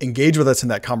engage with us in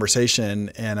that conversation.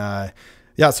 And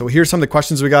so here's some of the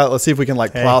questions we got. Let's see if we can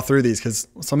plow through these, because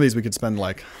some of these we could spend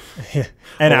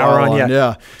an hour on.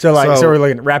 Yeah. So we're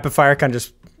looking at rapid fire, kind of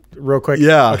just real quick.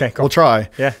 Yeah. Okay, cool. We'll try.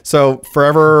 Yeah. So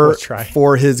Forever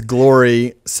for His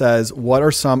Glory says, what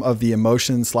are some of the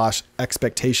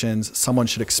emotions/expectations someone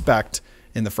should expect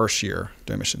in the first year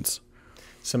doing missions?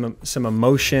 Some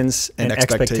emotions and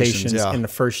expectations in the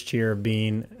first year of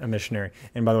being a missionary.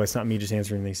 And by the way, it's not me just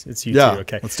answering these. It's you too.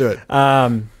 Okay. Let's do it.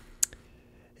 I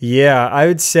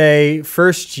would say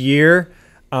first year,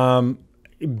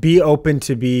 be open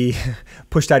to be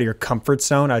pushed out of your comfort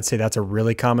zone. I'd say that's a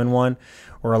really common one,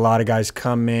 where a lot of guys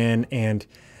come in and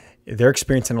they're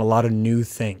experiencing a lot of new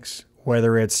things,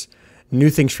 whether it's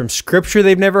new things from scripture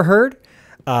they've never heard,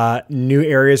 new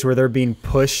areas where they're being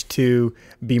pushed to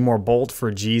be more bold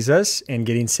for Jesus and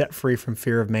getting set free from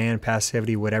fear of man,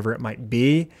 passivity, whatever it might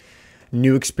be,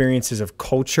 new experiences of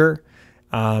culture.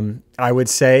 I would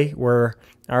say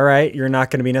all right, you're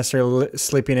not going to be necessarily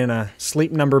sleeping in a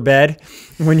sleep number bed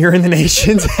when you're in the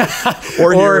nations,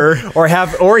 or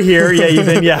here.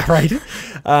 Yeah, right.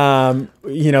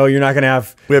 You know, you're not going to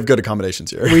have. We have good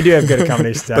accommodations here. We do have good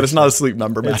accommodations, but it's not a sleep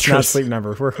number mattress. It's not a sleep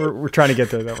number. We're trying to get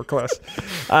there though. We're close.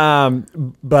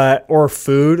 Or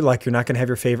food, like you're not going to have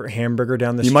your favorite hamburger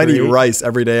down the street. You might eat rice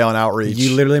every day on outreach.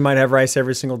 You literally might have rice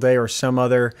every single day, or some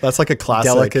other. That's like a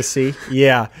classic delicacy.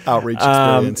 Yeah, outreach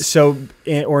experience.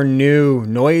 Or new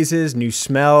noises, new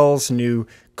smells, new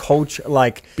culture,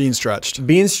 like being stretched.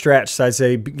 I'd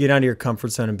say get out of your comfort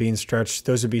zone and being stretched.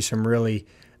 Those would be some really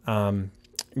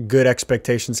good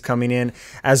expectations coming in,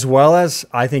 as well as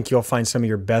I think you'll find some of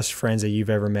your best friends that you've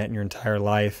ever met in your entire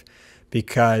life,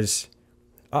 because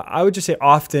I would just say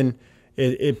often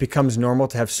it becomes normal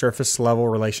to have surface level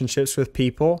relationships with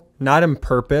people, not on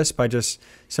purpose, but just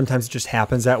sometimes it just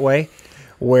happens that way,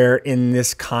 where in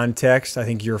this context, I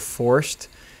think you're forced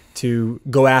to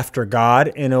go after God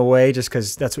in a way, just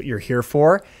because that's what you're here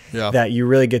for, that you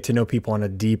really get to know people on a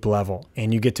deep level,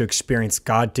 and you get to experience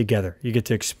God together. You get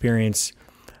to experience,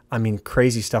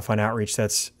 crazy stuff on outreach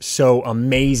that's so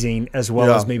amazing, as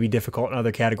well as maybe difficult in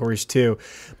other categories too.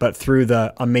 But through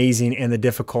the amazing and the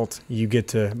difficult, you get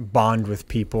to bond with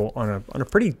people on a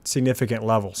pretty significant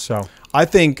level. So I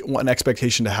think one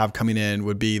expectation to have coming in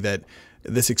would be that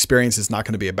this experience is not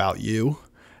going to be about you,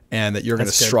 and that you're going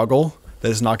to struggle. That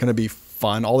it's not going to be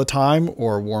fun all the time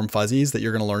or warm fuzzies, that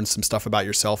you're going to learn some stuff about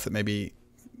yourself that maybe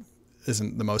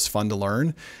isn't the most fun to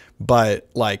learn. But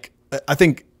like, I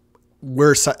think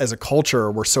as a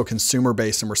culture, we're so consumer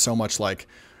based, and we're so much like,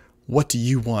 what do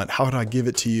you want? How do I give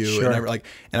it to you? Sure.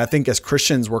 And I think as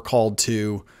Christians, we're called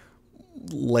to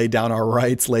lay down our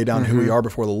rights, lay down who we are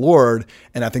before the Lord.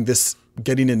 And I think this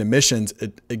getting into missions,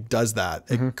 it does that.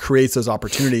 It creates those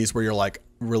opportunities where you're like,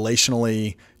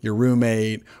 relationally, your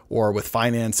roommate, or with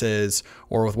finances,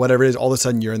 or with whatever it is, all of a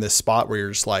sudden you're in this spot where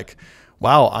you're just like,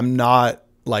 wow, I'm not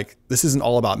like, this isn't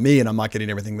all about me, and I'm not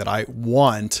getting everything that I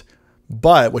want.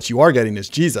 But what you are getting is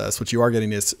Jesus. What you are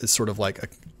getting is sort of like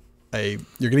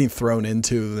you're getting thrown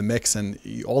into the mix, and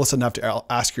you all of a sudden have to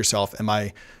ask yourself, am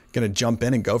I going to jump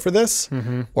in and go for this?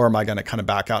 Or am I going to kind of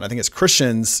back out? And I think as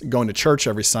Christians going to church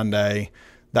every Sunday,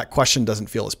 that question doesn't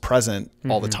feel as present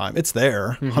all the time. It's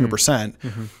there 100%.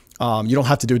 You don't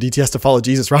have to do a DTS to follow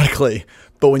Jesus radically.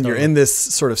 But when you're in this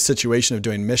sort of situation of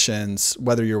doing missions,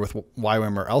 whether you're with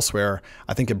YWAM or elsewhere,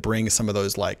 I think it brings some of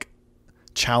those like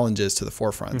challenges to the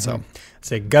forefront. So I'd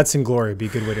say guts and glory would be a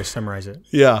good way to summarize it.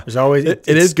 Yeah. There's always, it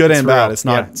is good and bad. It's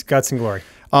not, it's guts and glory.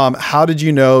 How did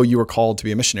you know you were called to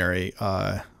be a missionary?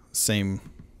 Same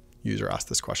user asked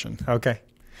this question. Okay.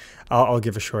 I'll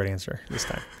give a short answer this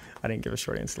time. I didn't give a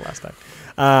short answer last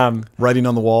time. Writing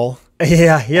on the wall.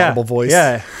 Yeah. Audible voice.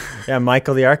 Yeah.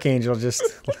 Michael the Archangel, just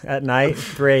at night,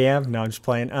 3 a.m. No, I'm just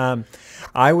playing.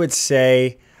 I would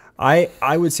say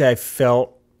I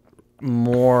felt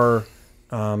more,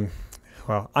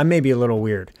 I may be a little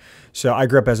weird. So I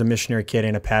grew up as a missionary kid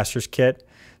and a pastor's kid.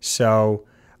 So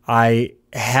I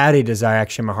had a desire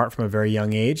actually in my heart from a very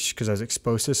young age, because I was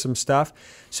exposed to some stuff.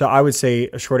 So I would say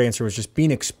a short answer was just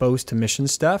being exposed to mission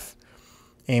stuff.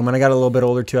 And when I got a little bit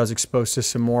older too, I was exposed to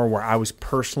some more where I was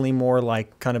personally more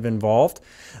like kind of involved.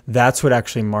 That's what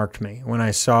actually marked me. When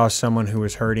I saw someone who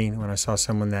was hurting, when I saw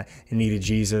someone that needed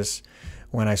Jesus,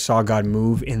 when I saw God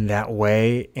move in that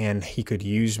way and he could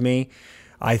use me,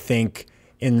 I think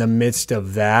in the midst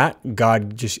of that,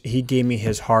 God he gave me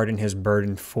his heart and his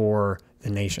burden for the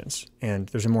nations. And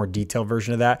there's a more detailed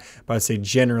version of that, but I'd say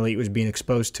generally it was being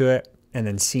exposed to it and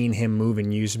then seeing him move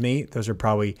and use me. Those are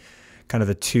probably kind of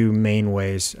the two main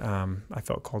ways I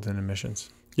felt called into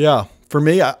missions. Yeah. For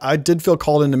me, I did feel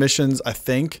called into missions, I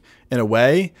think, in a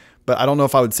way, but I don't know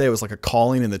if I would say it was like a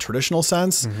calling in the traditional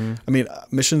sense. I mean,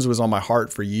 missions was on my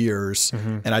heart for years,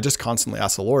 and I just constantly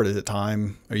asked the Lord, is it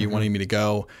time? Are you wanting me to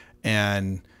go?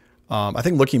 And I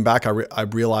think looking back, I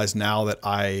realized now that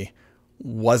I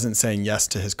wasn't saying yes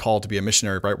to his call to be a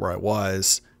missionary right where I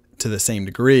was to the same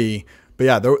degree. But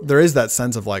yeah, there is that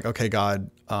sense of like, okay, God,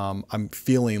 I'm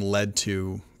feeling led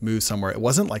to move somewhere. It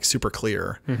wasn't like super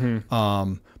clear,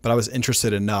 but I was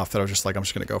interested enough that I was just like, I'm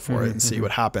just going to go for it and see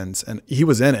what happens. And he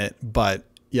was in it, but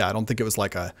yeah, I don't think it was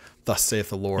like a thus saith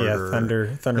the Lord. Yeah,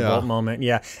 thunderbolt moment.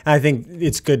 Yeah, and I think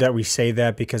it's good that we say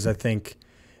that, because I think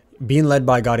being led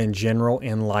by God in general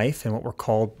in life and what we're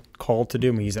called to do,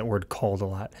 and we use that word called a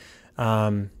lot,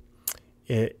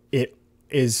 it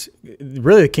is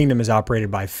really, the kingdom is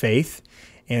operated by faith.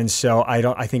 And so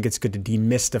I think it's good to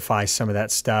demystify some of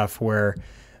that stuff where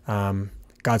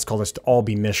God's called us to all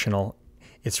be missional.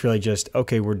 It's really just,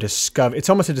 okay, it's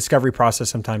almost a discovery process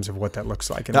sometimes of what that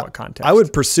looks like in what context. I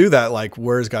would pursue that, like,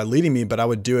 where is God leading me? But I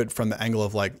would do it from the angle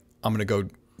of like, I'm going to go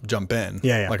jump in.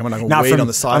 Yeah. Like I'm not going to wait on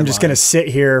the sideline. I'm just going to sit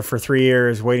here for 3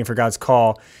 years waiting for God's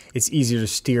call. It's easier to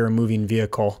steer a moving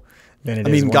vehicle than it is.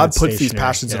 I mean, one God that's puts these stationary.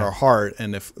 passions in our heart,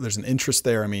 and if there's an interest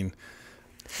there, I mean,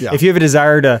 yeah. If you have a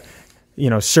desire to,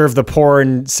 serve the poor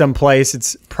in some place,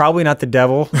 it's probably not the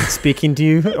devil speaking to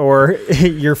you or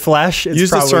your flesh. It's use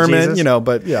probably discernment, Jesus.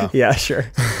 but yeah. Yeah, sure.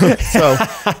 So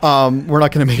we're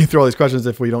not going to make you through all these questions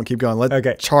if we don't keep going.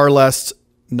 Okay. Charles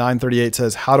 938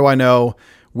 says, how do I know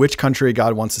which country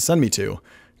God wants to send me to?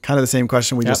 Kind of the same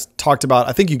question we just talked about.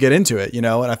 I think you get into it, and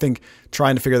I think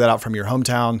trying to figure that out from your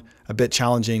hometown, a bit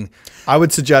challenging. I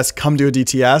would suggest come to a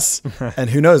DTS and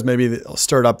who knows, maybe they'll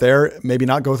stir it up there. Maybe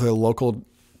not go to the local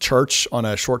church on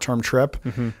a short-term trip.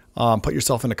 Put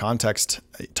yourself into context.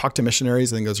 Talk to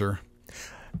missionaries. I think those are...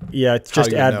 Yeah,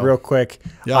 just add real quick.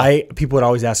 Yeah. People would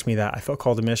always ask me that. I felt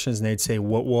called to missions, and they'd say,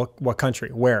 "What country?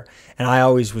 Where?" And I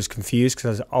always was confused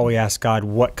because I always asked God,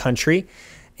 "What country?"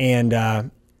 And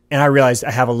I realized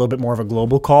I have a little bit more of a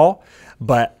global call,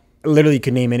 but literally you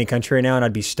could name any country right now, and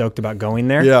I'd be stoked about going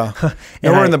there. Yeah.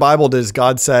 Nowhere in the Bible does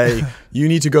God say you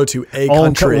need to go to a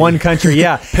country. One country,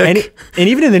 yeah. and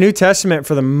even in the New Testament,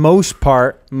 for the most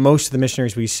part, most of the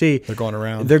missionaries we see, They're going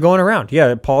around. They're going around.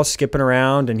 Yeah, Paul's skipping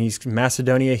around, and he's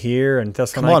Macedonia here and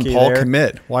Thessalonica. Come on, Paul, there.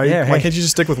 commit. Why can't you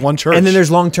just stick with one church? And then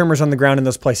there's long-termers on the ground in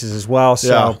those places as well.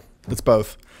 So it's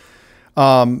both.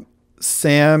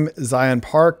 Sam Zion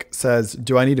Park says,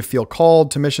 do I need to feel called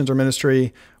to missions or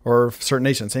ministry or certain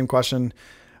nations? Same question.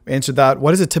 We answered that.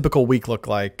 What does a typical week look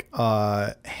like?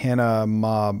 Hannah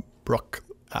Ma Brooke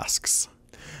asks.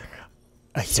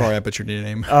 Sorry, I butchered your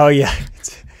name. Oh, yeah.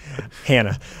 It's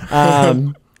Hannah.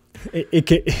 Some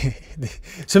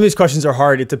of these questions are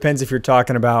hard. It depends if you're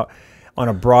talking about on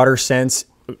a broader sense.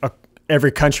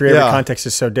 Every country, every context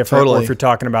is so different. Totally. Or if you're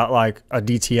talking about like a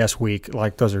DTS week,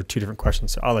 like those are two different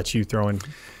questions. So I'll let you throw in.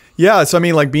 Yeah. So, I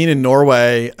mean, like being in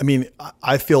Norway, I mean,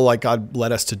 I feel like God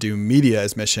led us to do media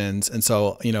as missions. And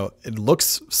so, it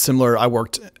looks similar. I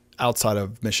worked outside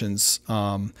of missions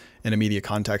in a media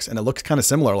context, and it looks kind of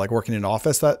similar, like working in an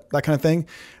office, that kind of thing.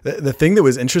 The thing that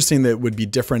was interesting that would be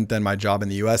different than my job in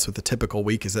the US with the typical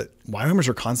week is that YWAMers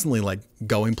are constantly like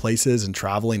going places and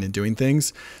traveling and doing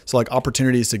things. So like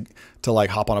opportunities to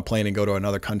like hop on a plane and go to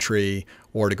another country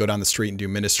or to go down the street and do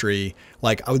ministry.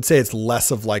 Like I would say it's less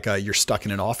of like you're stuck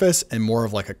in an office and more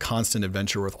of like a constant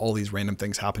adventure with all these random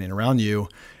things happening around you.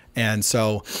 And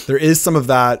so there is some of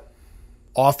that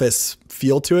office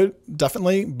feel to it,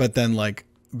 definitely. But then like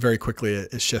very quickly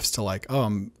it shifts to like, oh,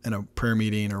 I'm in a prayer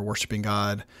meeting or worshiping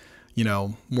God,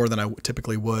 more than I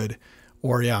typically would.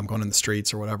 Or I'm going in the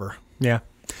streets or whatever. Yeah.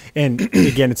 And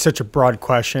again, it's such a broad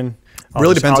question.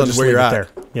 Really depends on where you're at. There.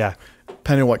 Yeah.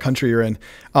 Depending on what country you're in.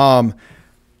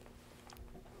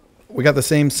 We got the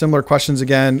similar questions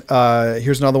again.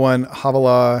 Here's another one.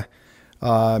 Havala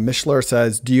Mishler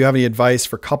says, do you have any advice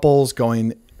for couples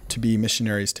going to be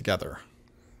missionaries together?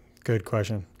 Good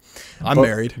question. I'm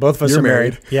married. Both of us are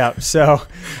married. Yeah. So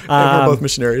we're both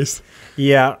missionaries.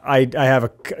 Yeah. I have a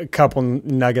couple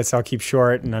nuggets I'll keep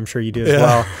short, and I'm sure you do as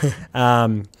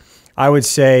well. I would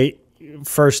say,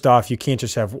 first off, you can't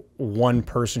just have one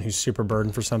person who's super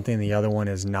burdened for something and the other one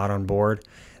is not on board.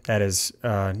 That is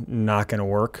not going to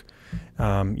work.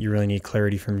 You really need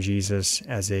clarity from Jesus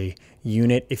as a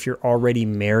unit. If you're already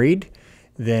married,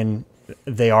 then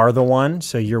they are the one,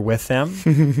 so you're with them.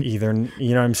 Either, you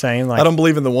know what I'm saying? Like, I don't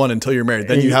believe in the one until you're married.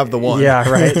 Then you have the one. Yeah,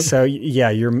 right. So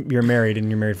you're married, and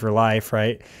you're married for life,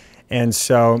 right? And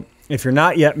so if you're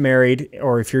not yet married,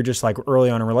 or if you're just like early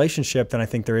on in a relationship, then I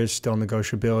think there is still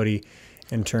negotiability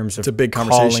in terms of it's a big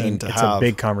conversation calling. It's a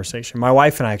big conversation. My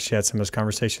wife and I actually had some of those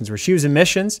conversations where she was in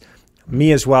missions,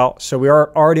 me as well. So we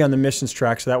are already on the missions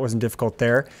track, so that wasn't difficult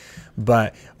there.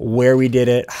 But where we did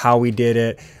it, how we did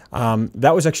it,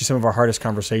 that was actually some of our hardest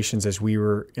conversations as we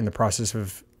were in the process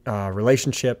of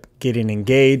relationship, getting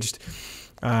engaged.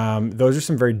 Those are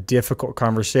some very difficult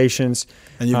conversations.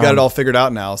 And you've got it all figured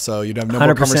out now, so you'd have no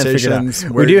more conversations.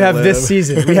 We do have this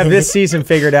season. We have this season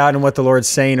figured out and what the Lord's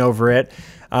saying over it.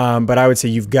 But I would say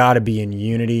you've got to be in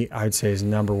unity, I would say, is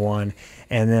number one.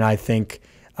 And then I think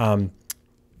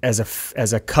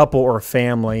as a couple or a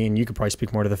family, and you could probably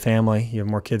speak more to the family, you have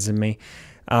more kids than me,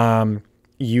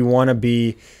 you want to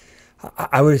be...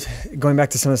 I would, going back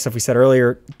to some of the stuff we said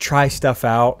earlier, try stuff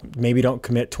out. Maybe don't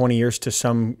commit 20 years to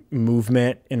some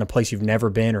movement in a place you've never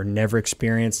been or never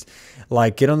experienced.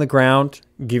 Like, get on the ground,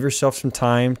 give yourself some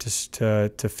time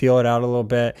to feel it out a little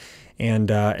bit, and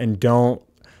don't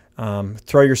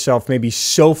throw yourself maybe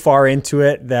so far into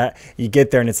it that you get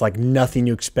there and it's like nothing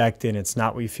you expect and it's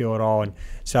not what you feel at all. And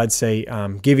so I'd say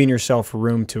giving yourself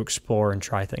room to explore and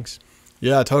try things.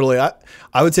 Yeah, totally.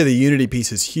 I would say the unity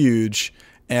piece is huge.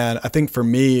 And I think for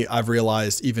me, I've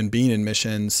realized even being in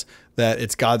missions that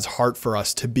it's God's heart for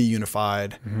us to be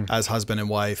unified as husband and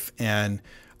wife, and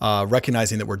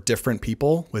recognizing that we're different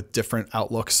people with different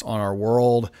outlooks on our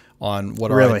world, on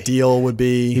what our ideal would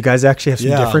be. You guys actually have some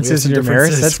differences in your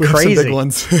marriage? That's crazy. Some big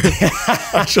ones,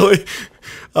 actually.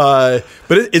 But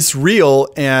it's real,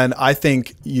 and I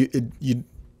think the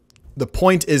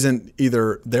point isn't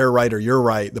either they're right or you're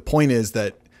right. The point is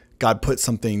that God put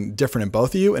something different in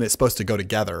both of you, and it's supposed to go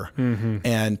together.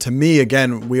 And to me,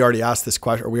 again, we already asked this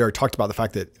question, or we already talked about the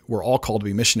fact that we're all called to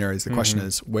be missionaries. The question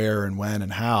is where and when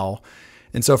and how.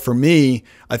 And so for me,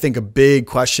 I think a big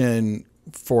question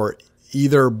for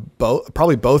either both,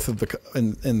 probably both of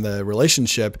in the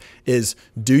relationship is,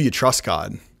 do you trust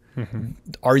God?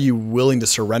 Are you willing to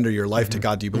surrender your life to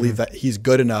God? Do you believe that he's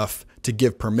good enough to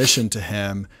give permission to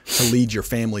him to lead your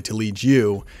family, to lead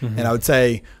you? And I would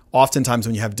say oftentimes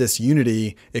when you have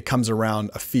disunity, it comes around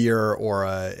a fear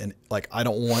or like, I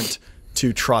don't want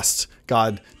to trust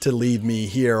God to lead me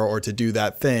here or to do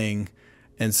that thing.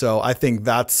 And so I think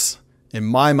that's, in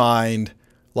my mind,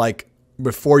 like,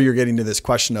 before you're getting to this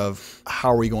question of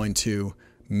how are we going to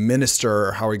minister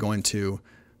or how are we going to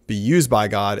be used by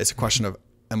God, it's a question of,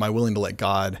 am I willing to let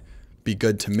God be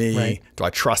good to me? Right. Do I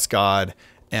trust God?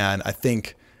 And I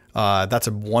think that's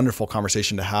a wonderful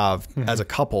conversation to have as a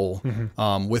couple,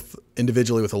 with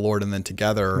individually with the Lord and then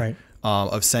together,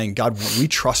 of saying, God, we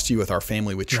trust you with our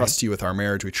family. We trust you with our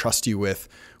marriage. We trust you with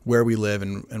where we live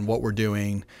and what we're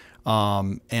doing.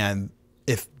 And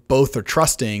if both are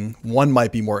trusting, one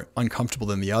might be more uncomfortable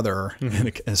than the other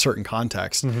in a certain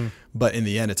context. But in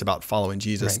the end, it's about following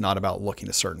Jesus, not about looking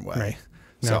a certain way.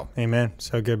 No, so, amen.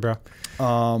 So good, bro.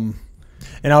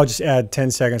 And I'll just add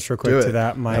 10 seconds real quick to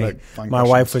that. My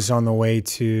wife was on the way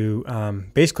to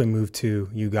basically move to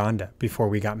Uganda before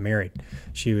we got married.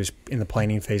 She was in the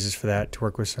planning phases for that, to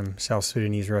work with some South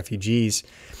Sudanese refugees.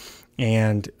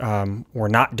 And we're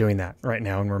not doing that right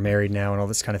now, and we're married now and all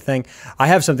this kind of thing. I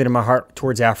have something in my heart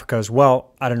towards Africa as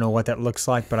well. I don't know what that looks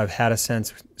like, but I've had a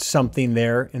sense something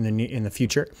there in the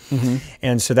future.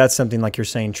 And so that's something, like you're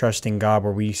saying, trusting God,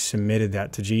 where we submitted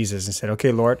that to Jesus and said,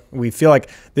 okay, Lord, we feel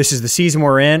like this is the season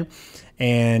we're in,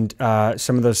 and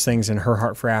some of those things in her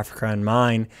heart for Africa and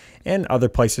mine and other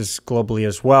places globally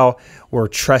as well, we're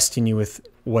trusting you with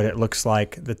what it looks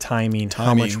like, the timing,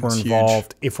 how much we're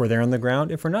involved, if we're there on the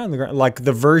ground, if we're not on the ground, like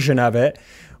the version of it,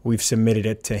 we've submitted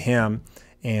it to him.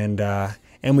 And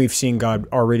we've seen God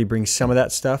already bring some of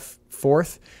that stuff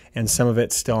forth, and some of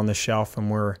it's still on the shelf,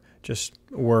 and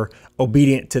we're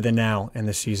obedient to the now and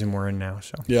the season we're in now.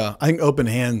 So yeah, I think open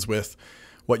hands with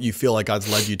what you feel like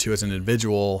God's led you to as an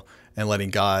individual, and letting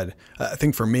God, I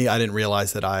think for me, I didn't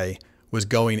realize that I was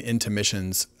going into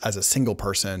missions as a single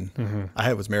person.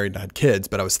 I was married and I had kids,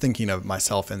 but I was thinking of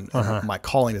myself and my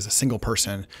calling as a single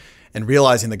person, and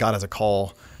realizing that God has a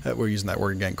call. We're using that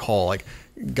word again, call. Like,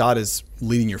 God is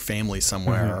leading your family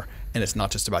somewhere, and it's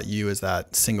not just about you as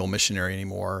that single missionary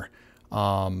anymore.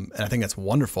 And I think that's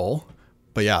wonderful.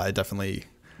 But yeah, it definitely,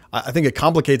 I think it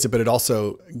complicates it, but it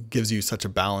also gives you such a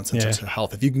balance and such a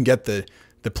health. If you can get the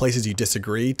places you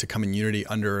disagree to come in unity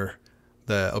under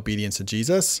the obedience of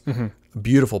Jesus, a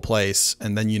beautiful place.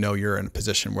 And then, you're in a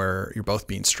position where you're both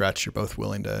being stretched, you're both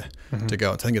willing to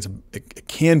go. And so I think it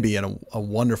can be a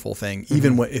wonderful thing,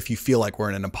 even if you feel like we're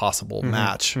in an impossible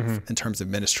match in terms of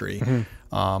ministry.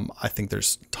 I think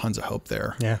there's tons of hope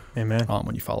there. Yeah. Amen.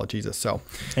 When you follow Jesus. So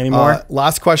any more?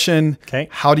 Last question. Okay.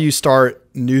 How do you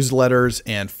start newsletters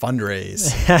and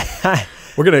fundraise?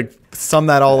 We're going to sum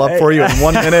that all up for you in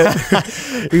 1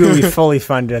 minute. We will be fully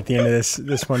funded at the end of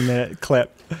this 1 minute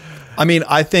clip. I mean,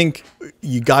 I think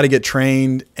you got to get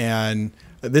trained, and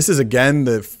this is, again,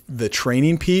 the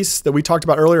training piece that we talked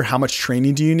about earlier. How much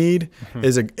training do you need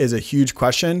is a huge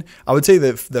question. I would say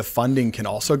that the funding can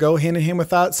also go hand in hand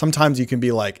with that. Sometimes you can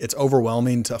be like, it's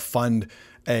overwhelming to fund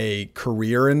a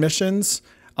career in missions.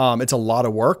 It's a lot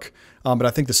of work, but I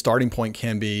think the starting point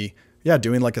can be,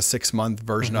 doing like a 6-month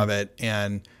version of it,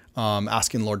 and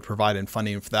asking the Lord to provide and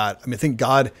funding for that. I mean, I think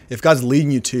if God's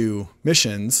leading you to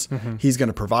missions, he's going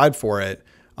to provide for it.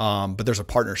 But there's a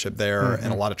partnership there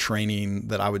and a lot of training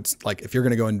that I would like. If you're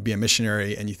going to go and be a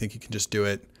missionary and you think you can just do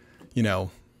it,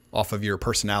 off of your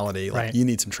personality, like you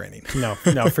need some training. No,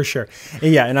 for sure.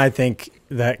 Yeah. And I think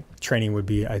that training would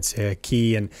be, I'd say, a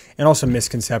key, and also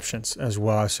misconceptions as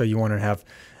well. So you want to have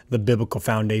the biblical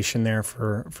foundation there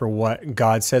for what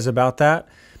God says about that,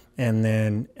 and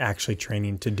then actually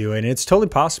training to do it. And it's totally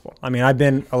possible. I mean, I've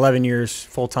been 11 years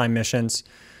full-time missions.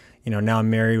 Now I'm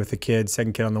married with a kid,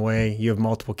 second kid on the way. You have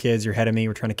multiple kids. You're ahead of me.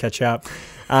 We're trying to catch up.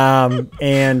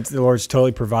 And the Lord's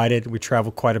totally provided. We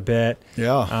travel quite a bit.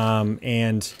 Yeah.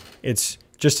 And it's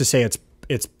just to say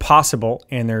it's possible,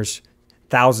 and there's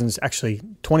thousands, actually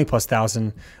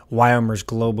 20,000+ YWAMers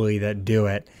globally that do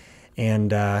it.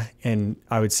 And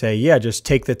I would say, yeah, just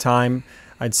take the time.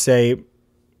 I'd say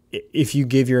if you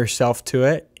give yourself to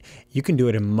it, you can do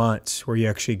it in months where you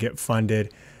actually get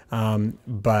funded.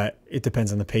 But it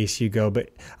depends on the pace you go.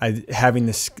 But having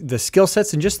the skill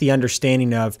sets and just the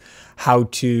understanding of how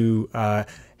to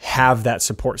have that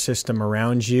support system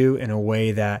around you in a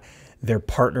way that they're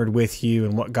partnered with you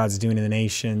and what God's doing in the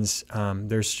nations.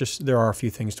 There are a few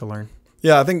things to learn.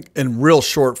 Yeah, I think in real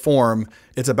short form,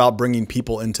 it's about bringing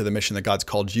people into the mission that God's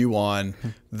called you on.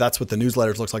 That's what the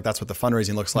newsletters looks like. That's what the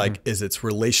fundraising looks like, is it's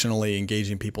relationally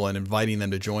engaging people and inviting them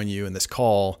to join you in this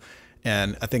call.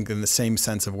 And I think in the same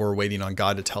sense of we're waiting on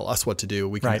God to tell us what to do,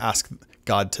 we can ask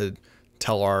God to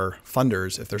tell our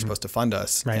funders if they're supposed to fund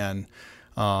us. Right. And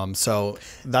so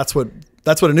that's what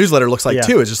a newsletter looks like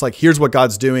too. It's just like, here's what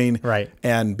God's doing,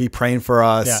 and be praying for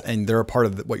us, and they're a part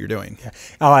of what you're doing. Yeah.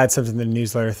 I'll add something to the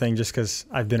newsletter thing just because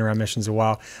I've been around missions a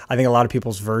while. I think a lot of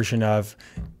people's version of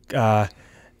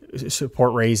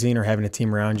support raising or having a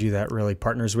team around you that really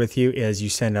partners with you is you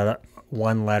send out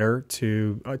one letter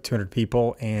to 200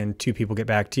 people and 2 people get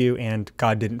back to you and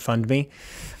God didn't fund me.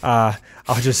 I'll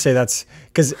just say that's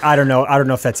because I don't know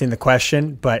if that's in the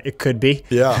question, but it could be.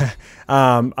 Yeah.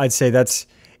 I'd say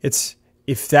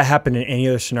if that happened in any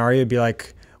other scenario, it'd be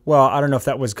like, well, I don't know if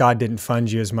that was God didn't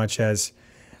fund you as much as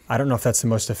I don't know if that's the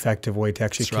most effective way to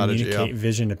actually communicate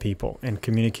vision to people and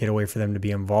communicate a way for them to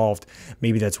be involved.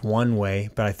 Maybe that's one way,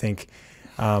 but I think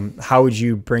how would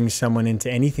you bring someone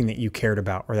into anything that you cared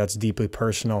about or that's deeply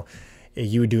personal?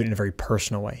 You would do it in a very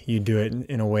personal way. You do it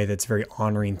in a way that's very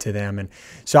honoring to them. And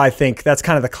so I think that's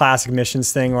kind of the classic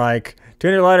missions thing, like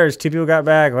 200 letters, 2 people got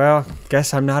back. Well,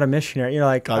 guess I'm not a missionary. You're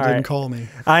like, God didn't call me.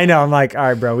 I know. I'm like, all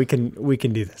right, bro, we can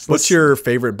do this. What's your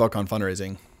favorite book on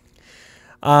fundraising?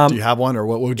 Do you have one, or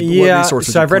what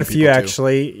resources? So I've read a few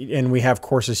actually, and we have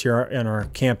courses here on our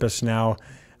campus now.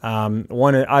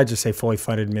 One, I'd just say Fully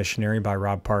Funded Missionary by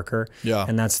Rob Parker. Yeah.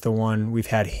 And that's the one we've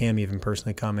had him even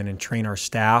personally come in and train our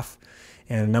staff.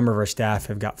 And a number of our staff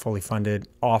have got fully funded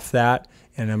off that.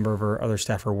 And a number of our other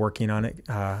staff are working on it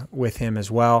with him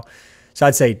as well. So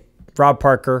I'd say Rob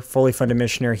Parker, Fully Funded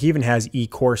Missionary. He even has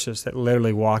e-courses that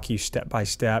literally walk you step by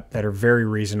step that are very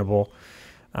reasonable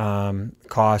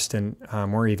cost. And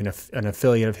we're even an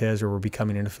affiliate of his, or we're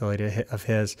becoming an affiliate of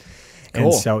his. Cool.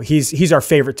 And so he's our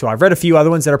favorite too. I've read a few other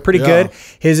ones that are pretty good.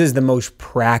 His is the most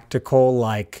practical,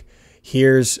 like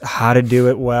here's how to do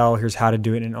it well, here's how to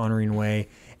do it in an honoring way,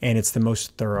 and it's the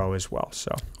most thorough as well.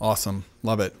 So awesome.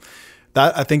 Love it.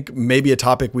 That I think maybe a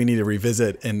topic we need to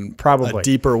revisit in probably a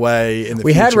deeper way in the future.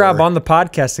 We had Rob on the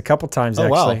podcast a couple times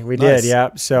actually. Wow. We did,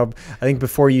 yeah. So I think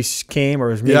before you came, or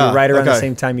it was maybe right around the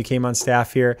same time you came on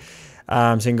staff here.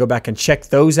 So you can go back and check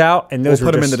those out, and those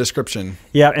we'll put them in the description.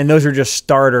 Yeah, and those are just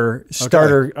starter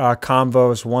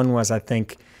convos. One was, I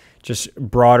think, just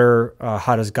broader.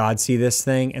 How does God see this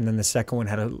thing? And then the second one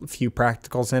had a few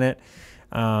practicals in it.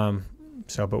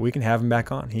 But we can have him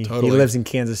back on. He lives in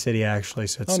Kansas City actually,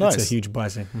 so it's a huge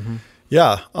blessing. Mm-hmm.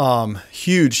 Yeah,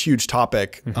 huge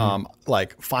topic. Mm-hmm.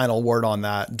 Like final word on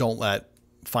that: don't let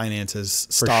finances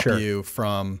stop you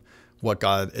from what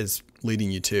God is leading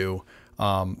you to.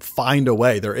 Find a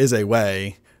way. There is a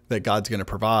way that God's going to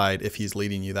provide if he's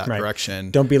leading you that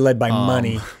direction. Don't be led by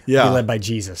money. Be led by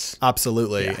Jesus.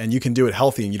 Absolutely. Yeah. And you can do it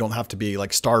healthy, and you don't have to be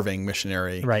like starving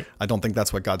missionary. Right. I don't think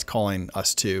that's what God's calling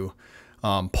us to.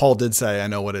 Paul did say, I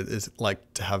know what it is like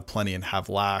to have plenty and have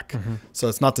lack. Mm-hmm. So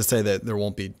it's not to say that there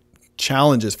won't be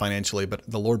challenges financially, but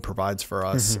the Lord provides for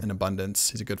us in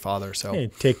abundance. He's a good father. So he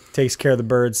takes care of the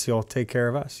birds. He'll take care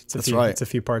of us. That's right. It's a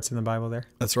few parts in the Bible there.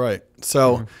 That's right.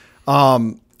 So,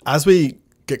 as we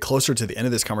get closer to the end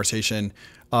of this conversation,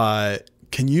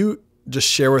 can you just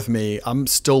share with me, I'm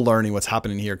still learning what's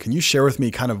happening here. Can you share with me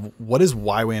kind of what does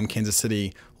YWAM Kansas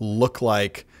City look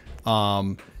like?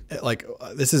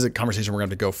 This is a conversation we're going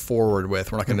to go forward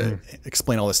with. We're not going to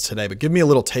explain all this today, but give me a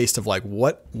little taste of like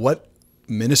what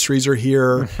ministries are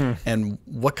here and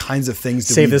what kinds of things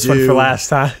do we do. Save this one for last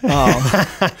time.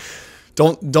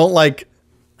 Don't like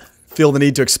feel the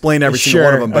need to explain every single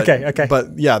one of them. But, okay.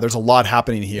 But yeah, there's a lot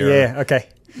happening here. Yeah. Okay.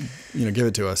 Give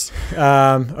it to us.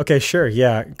 Okay, sure.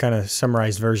 Yeah. Kind of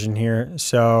summarized version here.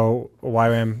 So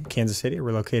YWAM Kansas City,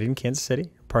 we're located in Kansas City,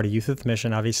 part of Youth with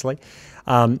Mission, obviously.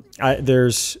 We have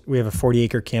a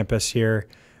 40-acre campus here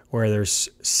where there's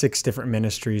 6 different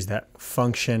ministries that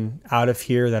function out of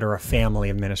here that are a family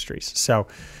of ministries. So,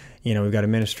 we've got a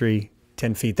ministry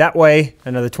 10 feet that way,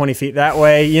 another 20 feet that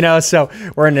way, so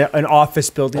we're in an office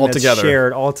building that's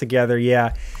shared all together.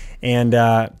 Yeah. And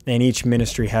each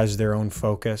ministry has their own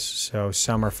focus. So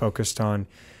some are focused on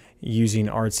using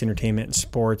arts, entertainment, and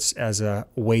sports as a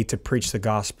way to preach the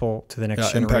gospel to the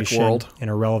next generation World. In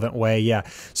a relevant way. Yeah.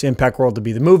 So Impact World to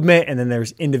be the movement, and then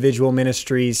there's individual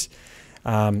ministries.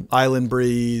 Island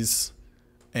Breeze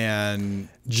and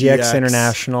GX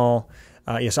International.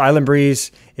 Yes, Island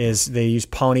Breeze they use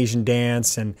Polynesian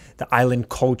dance and the island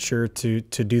culture to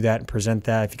do that and present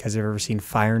that. If you guys have ever seen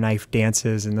fire knife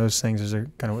dances and those things, those are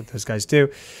kind of what those guys do.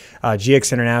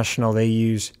 GX International, they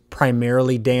use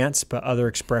primarily dance, but other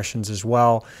expressions as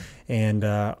well. And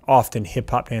often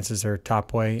hip-hop dances are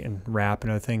top way, and rap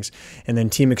and other things. And then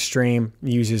Team Extreme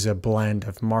uses a blend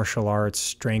of martial arts,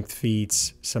 strength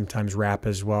feats, sometimes rap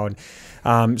as well.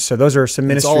 And, so those are some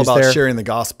ministries there. It's all about sharing the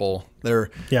gospel. They're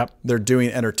doing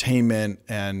entertainment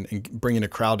and bringing a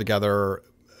crowd together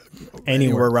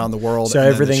anywhere around the world. So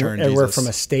everything, everywhere from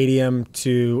a stadium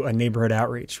to a neighborhood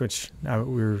outreach, which we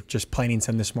were just planning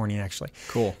some this morning, actually.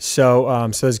 Cool. So,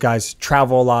 so those guys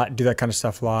travel a lot, do that kind of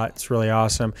stuff a lot. It's really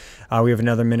awesome. We have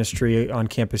another ministry on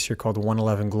campus here called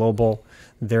 111 Global.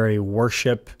 They're a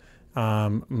worship.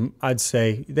 I'd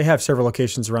say they have several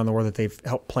locations around the world that they've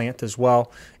helped plant as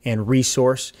well and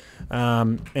resource.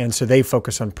 And so they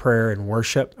focus on prayer and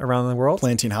worship around the world.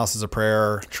 Planting houses of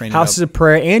prayer, training houses of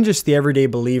prayer, and just the everyday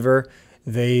believer.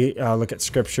 They look at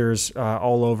scriptures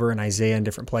all over in Isaiah and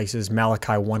different places.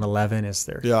 Malachi 1:11 is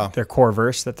their core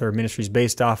verse that their ministry is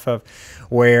based off of,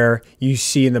 where you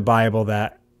see in the Bible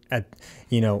that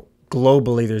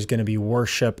globally there's going to be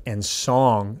worship and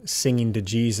song singing to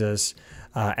Jesus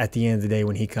at the end of the day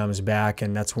when he comes back,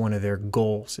 and that's one of their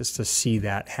goals, is to see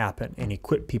that happen and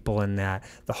equip people in that,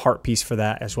 the heart piece for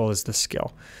that, as well as the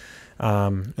skill.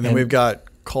 And then we've got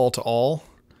Call to All.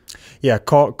 Yeah,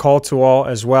 call to All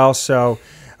as well. So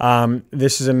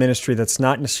this is a ministry that's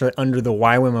not necessarily under the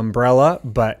YWAM umbrella,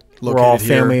 but we're all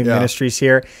family ministries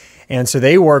here. And so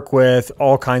they work with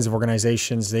all kinds of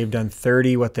organizations. They've done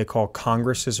 30 what they call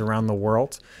congresses around the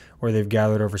world, where they've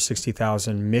gathered over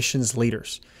 60,000 missions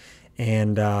leaders,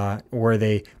 and where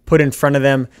they put in front of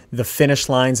them the finish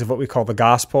lines of what we call the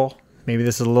gospel. Maybe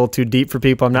this is a little too deep for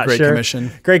people. I'm not sure. Great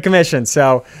Commission. Great Commission.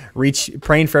 So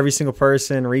praying for every single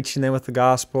person, reaching them with the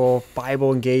gospel,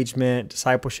 Bible engagement,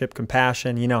 discipleship,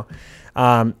 compassion,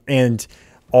 and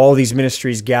all these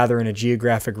ministries gather in a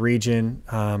geographic region.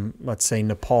 Let's say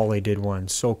Nepal, they did one.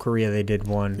 Seoul, Korea, they did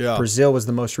one. Yeah. Brazil was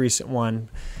the most recent one,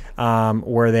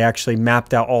 where they actually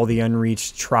mapped out all the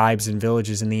unreached tribes and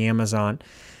villages in the Amazon.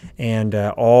 And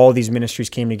all these ministries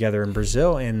came together in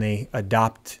Brazil, and they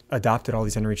adopted all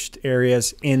these unreached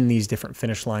areas in these different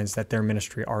finish lines that their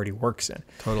ministry already works in.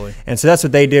 Totally. And so that's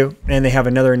what they do. And they have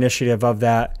another initiative of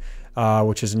that,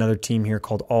 which is another team here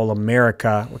called All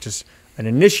America, which is an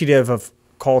initiative of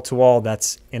Call to All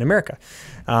that's in America,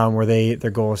 where their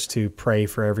goal is to pray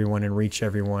for everyone and reach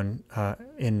everyone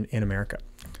in America.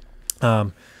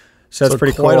 So that's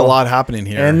pretty cool. Quite a lot happening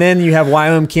here. And then you have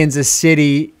YWAM Kansas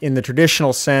City in the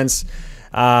traditional sense,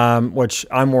 which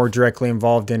I'm more directly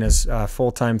involved in as a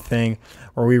full-time thing,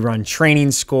 where we run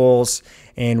training schools,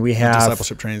 and we have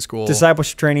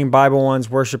discipleship training, Bible ones,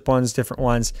 worship ones, different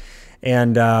ones,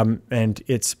 and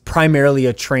it's primarily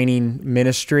a training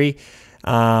ministry,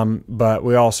 but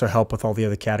we also help with all the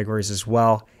other categories as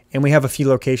well. And we have a few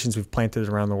locations we've planted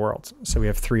around the world. So we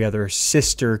have 3 other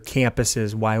sister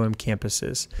campuses, YWAM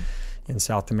campuses, in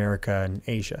South America and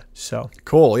Asia. So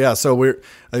cool. Yeah. So we're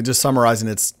just summarizing.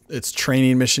 It's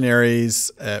training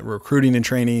missionaries, recruiting and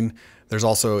training. There's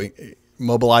also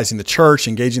mobilizing the church,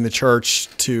 engaging the church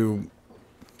to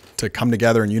come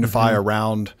together and unify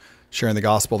around sharing the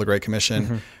gospel, the Great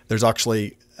Commission. There's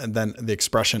actually then the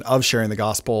expression of sharing the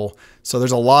gospel. So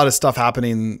there's a lot of stuff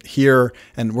happening here,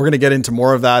 and we're going to get into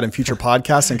more of that in future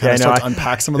podcasts and kind of start to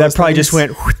unpack some of those things. That probably just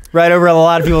went right over a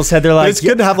lot of people's head. They're like, it's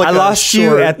good to have like I lost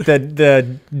you at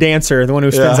the dancer, the one who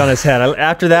spins on his head.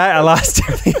 After that, I lost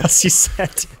everything else you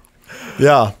said.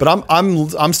 Yeah, but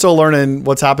I'm still learning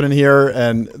what's happening here,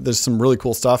 and there's some really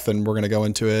cool stuff, and we're going to go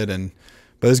into it.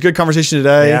 But it was a good conversation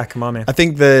today. Yeah, come on, man. I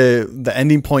think the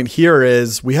ending point here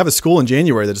is we have a school in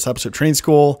January, the Discipleship Training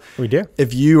School. We do.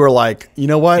 If you are like, you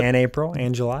know what? And April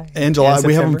and July. And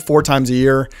we have them 4 times a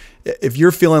year. If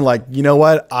you're feeling like, you know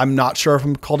what? I'm not sure if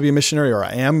I'm called to be a missionary, or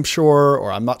I am sure,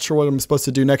 or I'm not sure what I'm supposed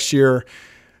to do next year,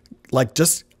 like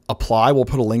just apply. We'll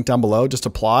put a link down below. Just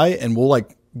apply, and we'll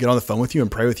like get on the phone with you and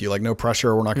pray with you. Like no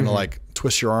pressure. We're not going to like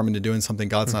twist your arm into doing something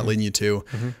God's not leading you to.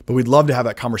 But we'd love to have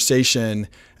that conversation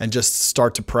and just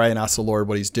start to pray and ask the Lord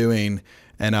what he's doing.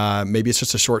 And maybe it's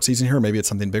just a short season here. Maybe it's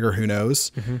something bigger. Who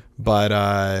knows?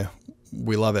 But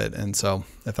we love it. And so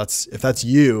if that's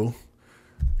you,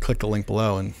 click the link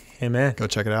below and Amen. Go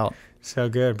check it out. So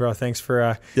good, bro. Thanks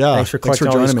for thanks for collecting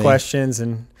all these questions.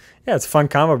 And yeah, it's a fun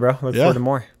combo, bro. Look forward to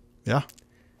more. Yeah.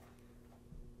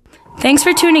 Thanks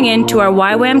for tuning in to our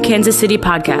YWAM Kansas City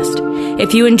podcast.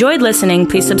 If you enjoyed listening,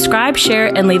 please subscribe, share,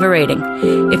 and leave a rating.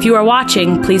 If you are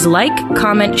watching, please like,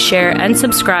 comment, share, and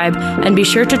subscribe, and be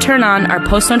sure to turn on our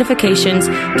post notifications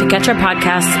to catch our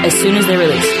podcasts as soon as they're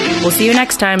released. We'll see you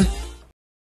next time.